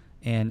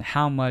 and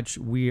how much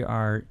we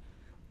are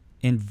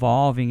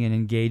involving and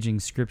engaging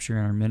Scripture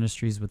in our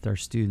ministries with our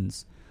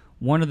students.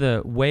 One of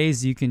the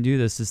ways you can do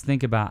this is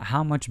think about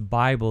how much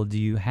Bible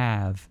do you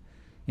have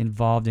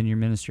involved in your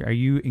ministry. Are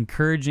you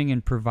encouraging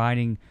and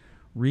providing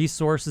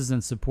resources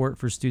and support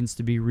for students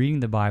to be reading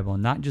the Bible,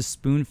 and not just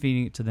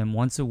spoon-feeding it to them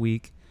once a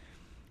week,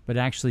 but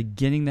actually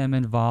getting them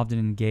involved and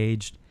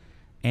engaged?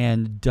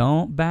 And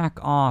don't back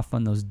off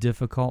on those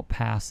difficult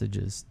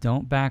passages.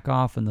 Don't back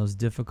off on those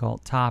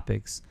difficult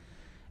topics.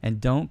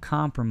 And don't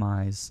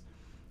compromise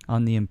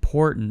on the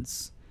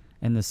importance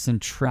and the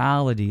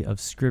centrality of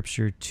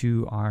Scripture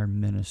to our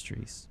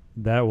ministries.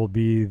 That will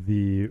be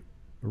the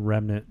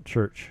remnant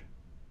church,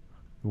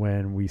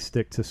 when we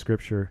stick to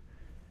Scripture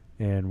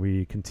and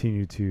we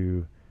continue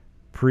to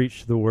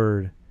preach the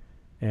Word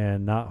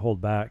and not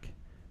hold back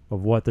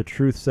of what the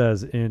truth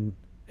says in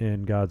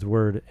God's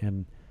Word.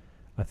 And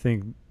I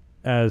think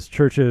as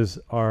churches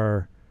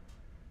are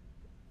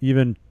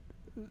even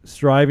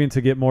striving to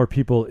get more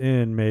people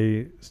in,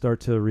 may start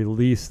to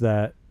release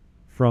that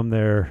from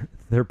their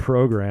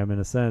program, in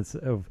a sense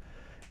of,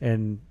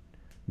 and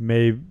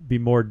may be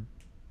more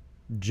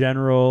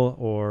general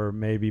or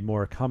maybe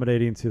more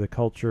accommodating to the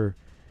culture.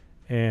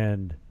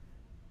 And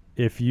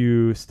if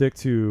you stick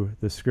to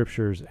the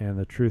Scriptures and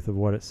the truth of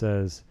what it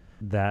says,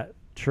 that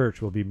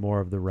church will be more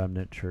of the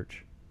remnant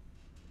church.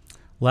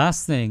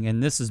 Last thing,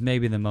 and this is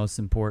maybe the most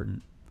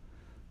important,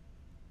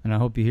 and I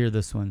hope you hear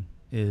this one,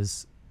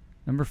 is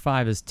number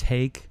 5 is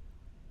take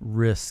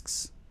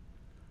risks.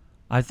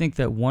 I think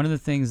that one of the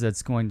things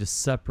that's going to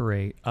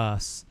separate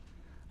us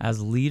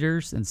as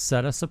leaders and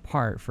set us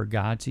apart for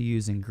God to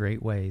use in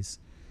great ways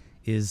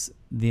is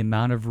the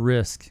amount of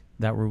risk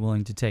that we're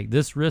willing to take.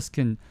 This risk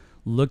can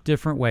look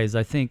different ways.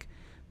 I think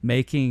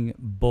making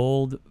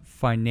bold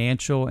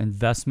financial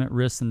investment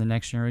risks in the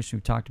next generation,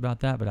 we've talked about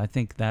that, but I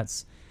think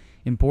that's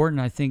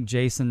important. I think,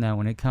 Jason, that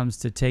when it comes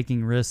to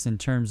taking risks in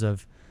terms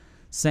of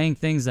saying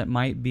things that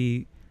might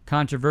be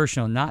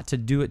controversial, not to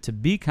do it to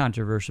be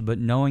controversial, but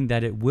knowing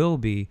that it will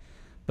be,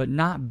 but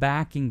not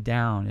backing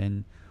down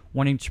and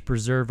wanting to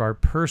preserve our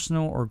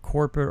personal or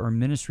corporate or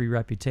ministry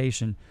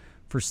reputation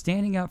for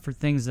standing up for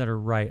things that are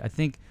right. I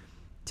think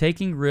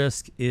taking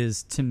risk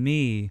is, to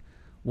me,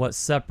 what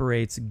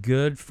separates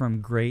good from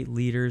great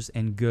leaders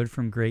and good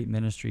from great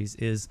ministries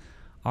is,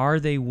 are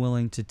they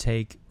willing to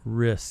take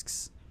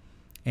risks?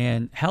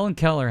 And Helen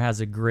Keller has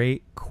a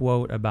great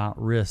quote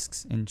about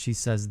risks, and she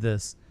says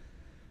this.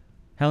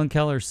 Helen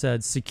Keller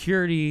said,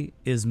 "Security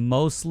is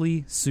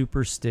mostly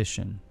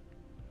superstition.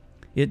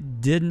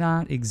 It did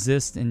not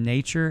exist in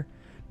nature,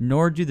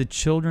 nor do the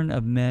children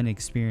of men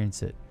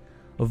experience it.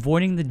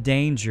 Avoiding the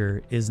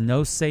danger is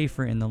no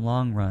safer in the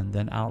long run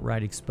than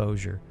outright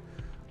exposure.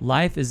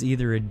 Life is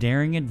either a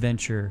daring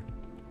adventure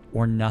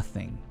or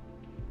nothing."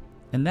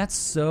 And that's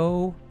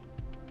so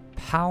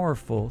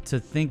powerful to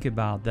think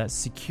about, that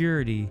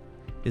security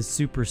is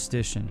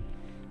superstition.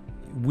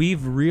 If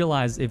we've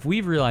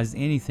realized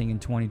anything in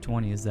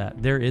 2020 is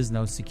that there is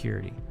no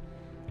security.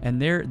 And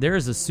there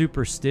is a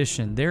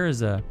superstition.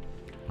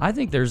 I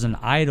think there's an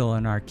idol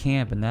in our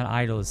camp, and that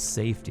idol is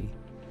safety.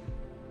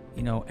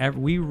 You know,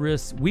 we've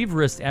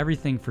risked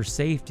everything for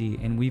safety,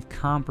 and we've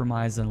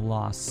compromised and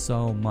lost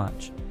so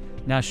much.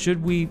 Now,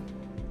 should we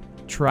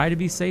try to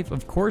be safe?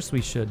 Of course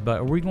we should,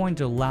 but are we going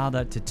to allow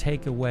that to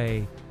take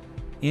away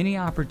any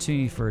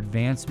opportunity for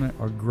advancement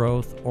or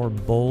growth or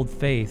bold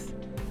faith?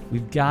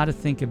 We've got to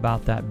think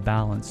about that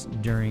balance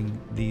during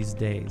these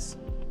days.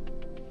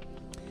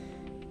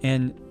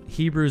 In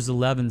Hebrews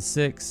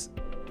 11:6,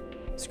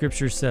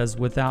 Scripture says,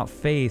 "Without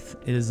faith,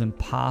 it is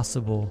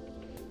impossible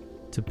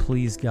to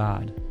please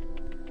God."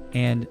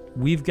 And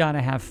we've got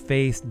to have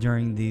faith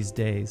during these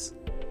days.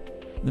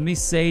 Let me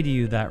say to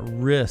you that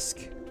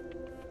risk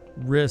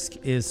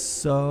is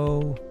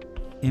so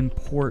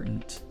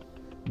important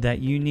that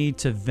you need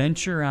to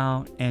venture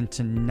out and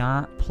to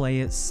not play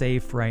it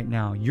safe right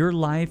now. Your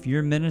life,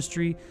 your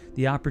ministry,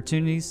 the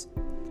opportunities,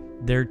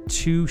 they're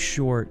too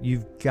short.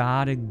 You've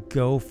got to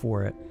go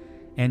for it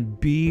and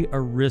be a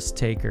risk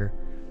taker.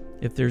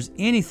 If there's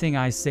anything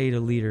I say to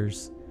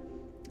leaders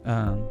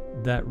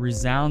that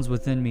resounds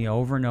within me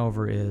over and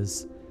over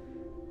is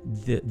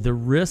the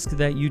risk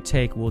that you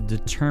take will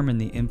determine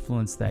the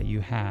influence that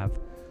you have.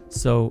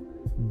 So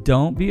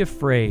don't be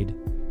afraid.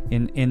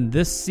 In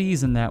this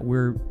season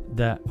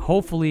that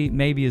hopefully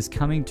maybe is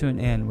coming to an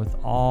end with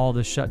all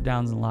the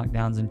shutdowns and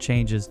lockdowns and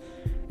changes,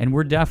 and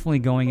we're definitely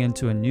going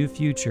into a new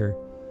future,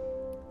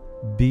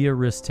 be a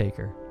risk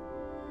taker.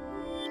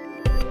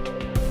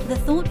 The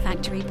Thought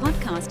Factory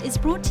podcast is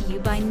brought to you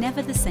by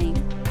Never the Same,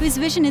 whose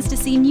vision is to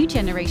see new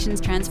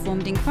generations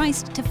transformed in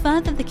Christ to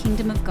further the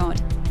kingdom of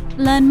God.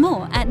 Learn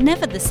more at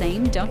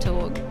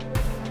neverthesame.org.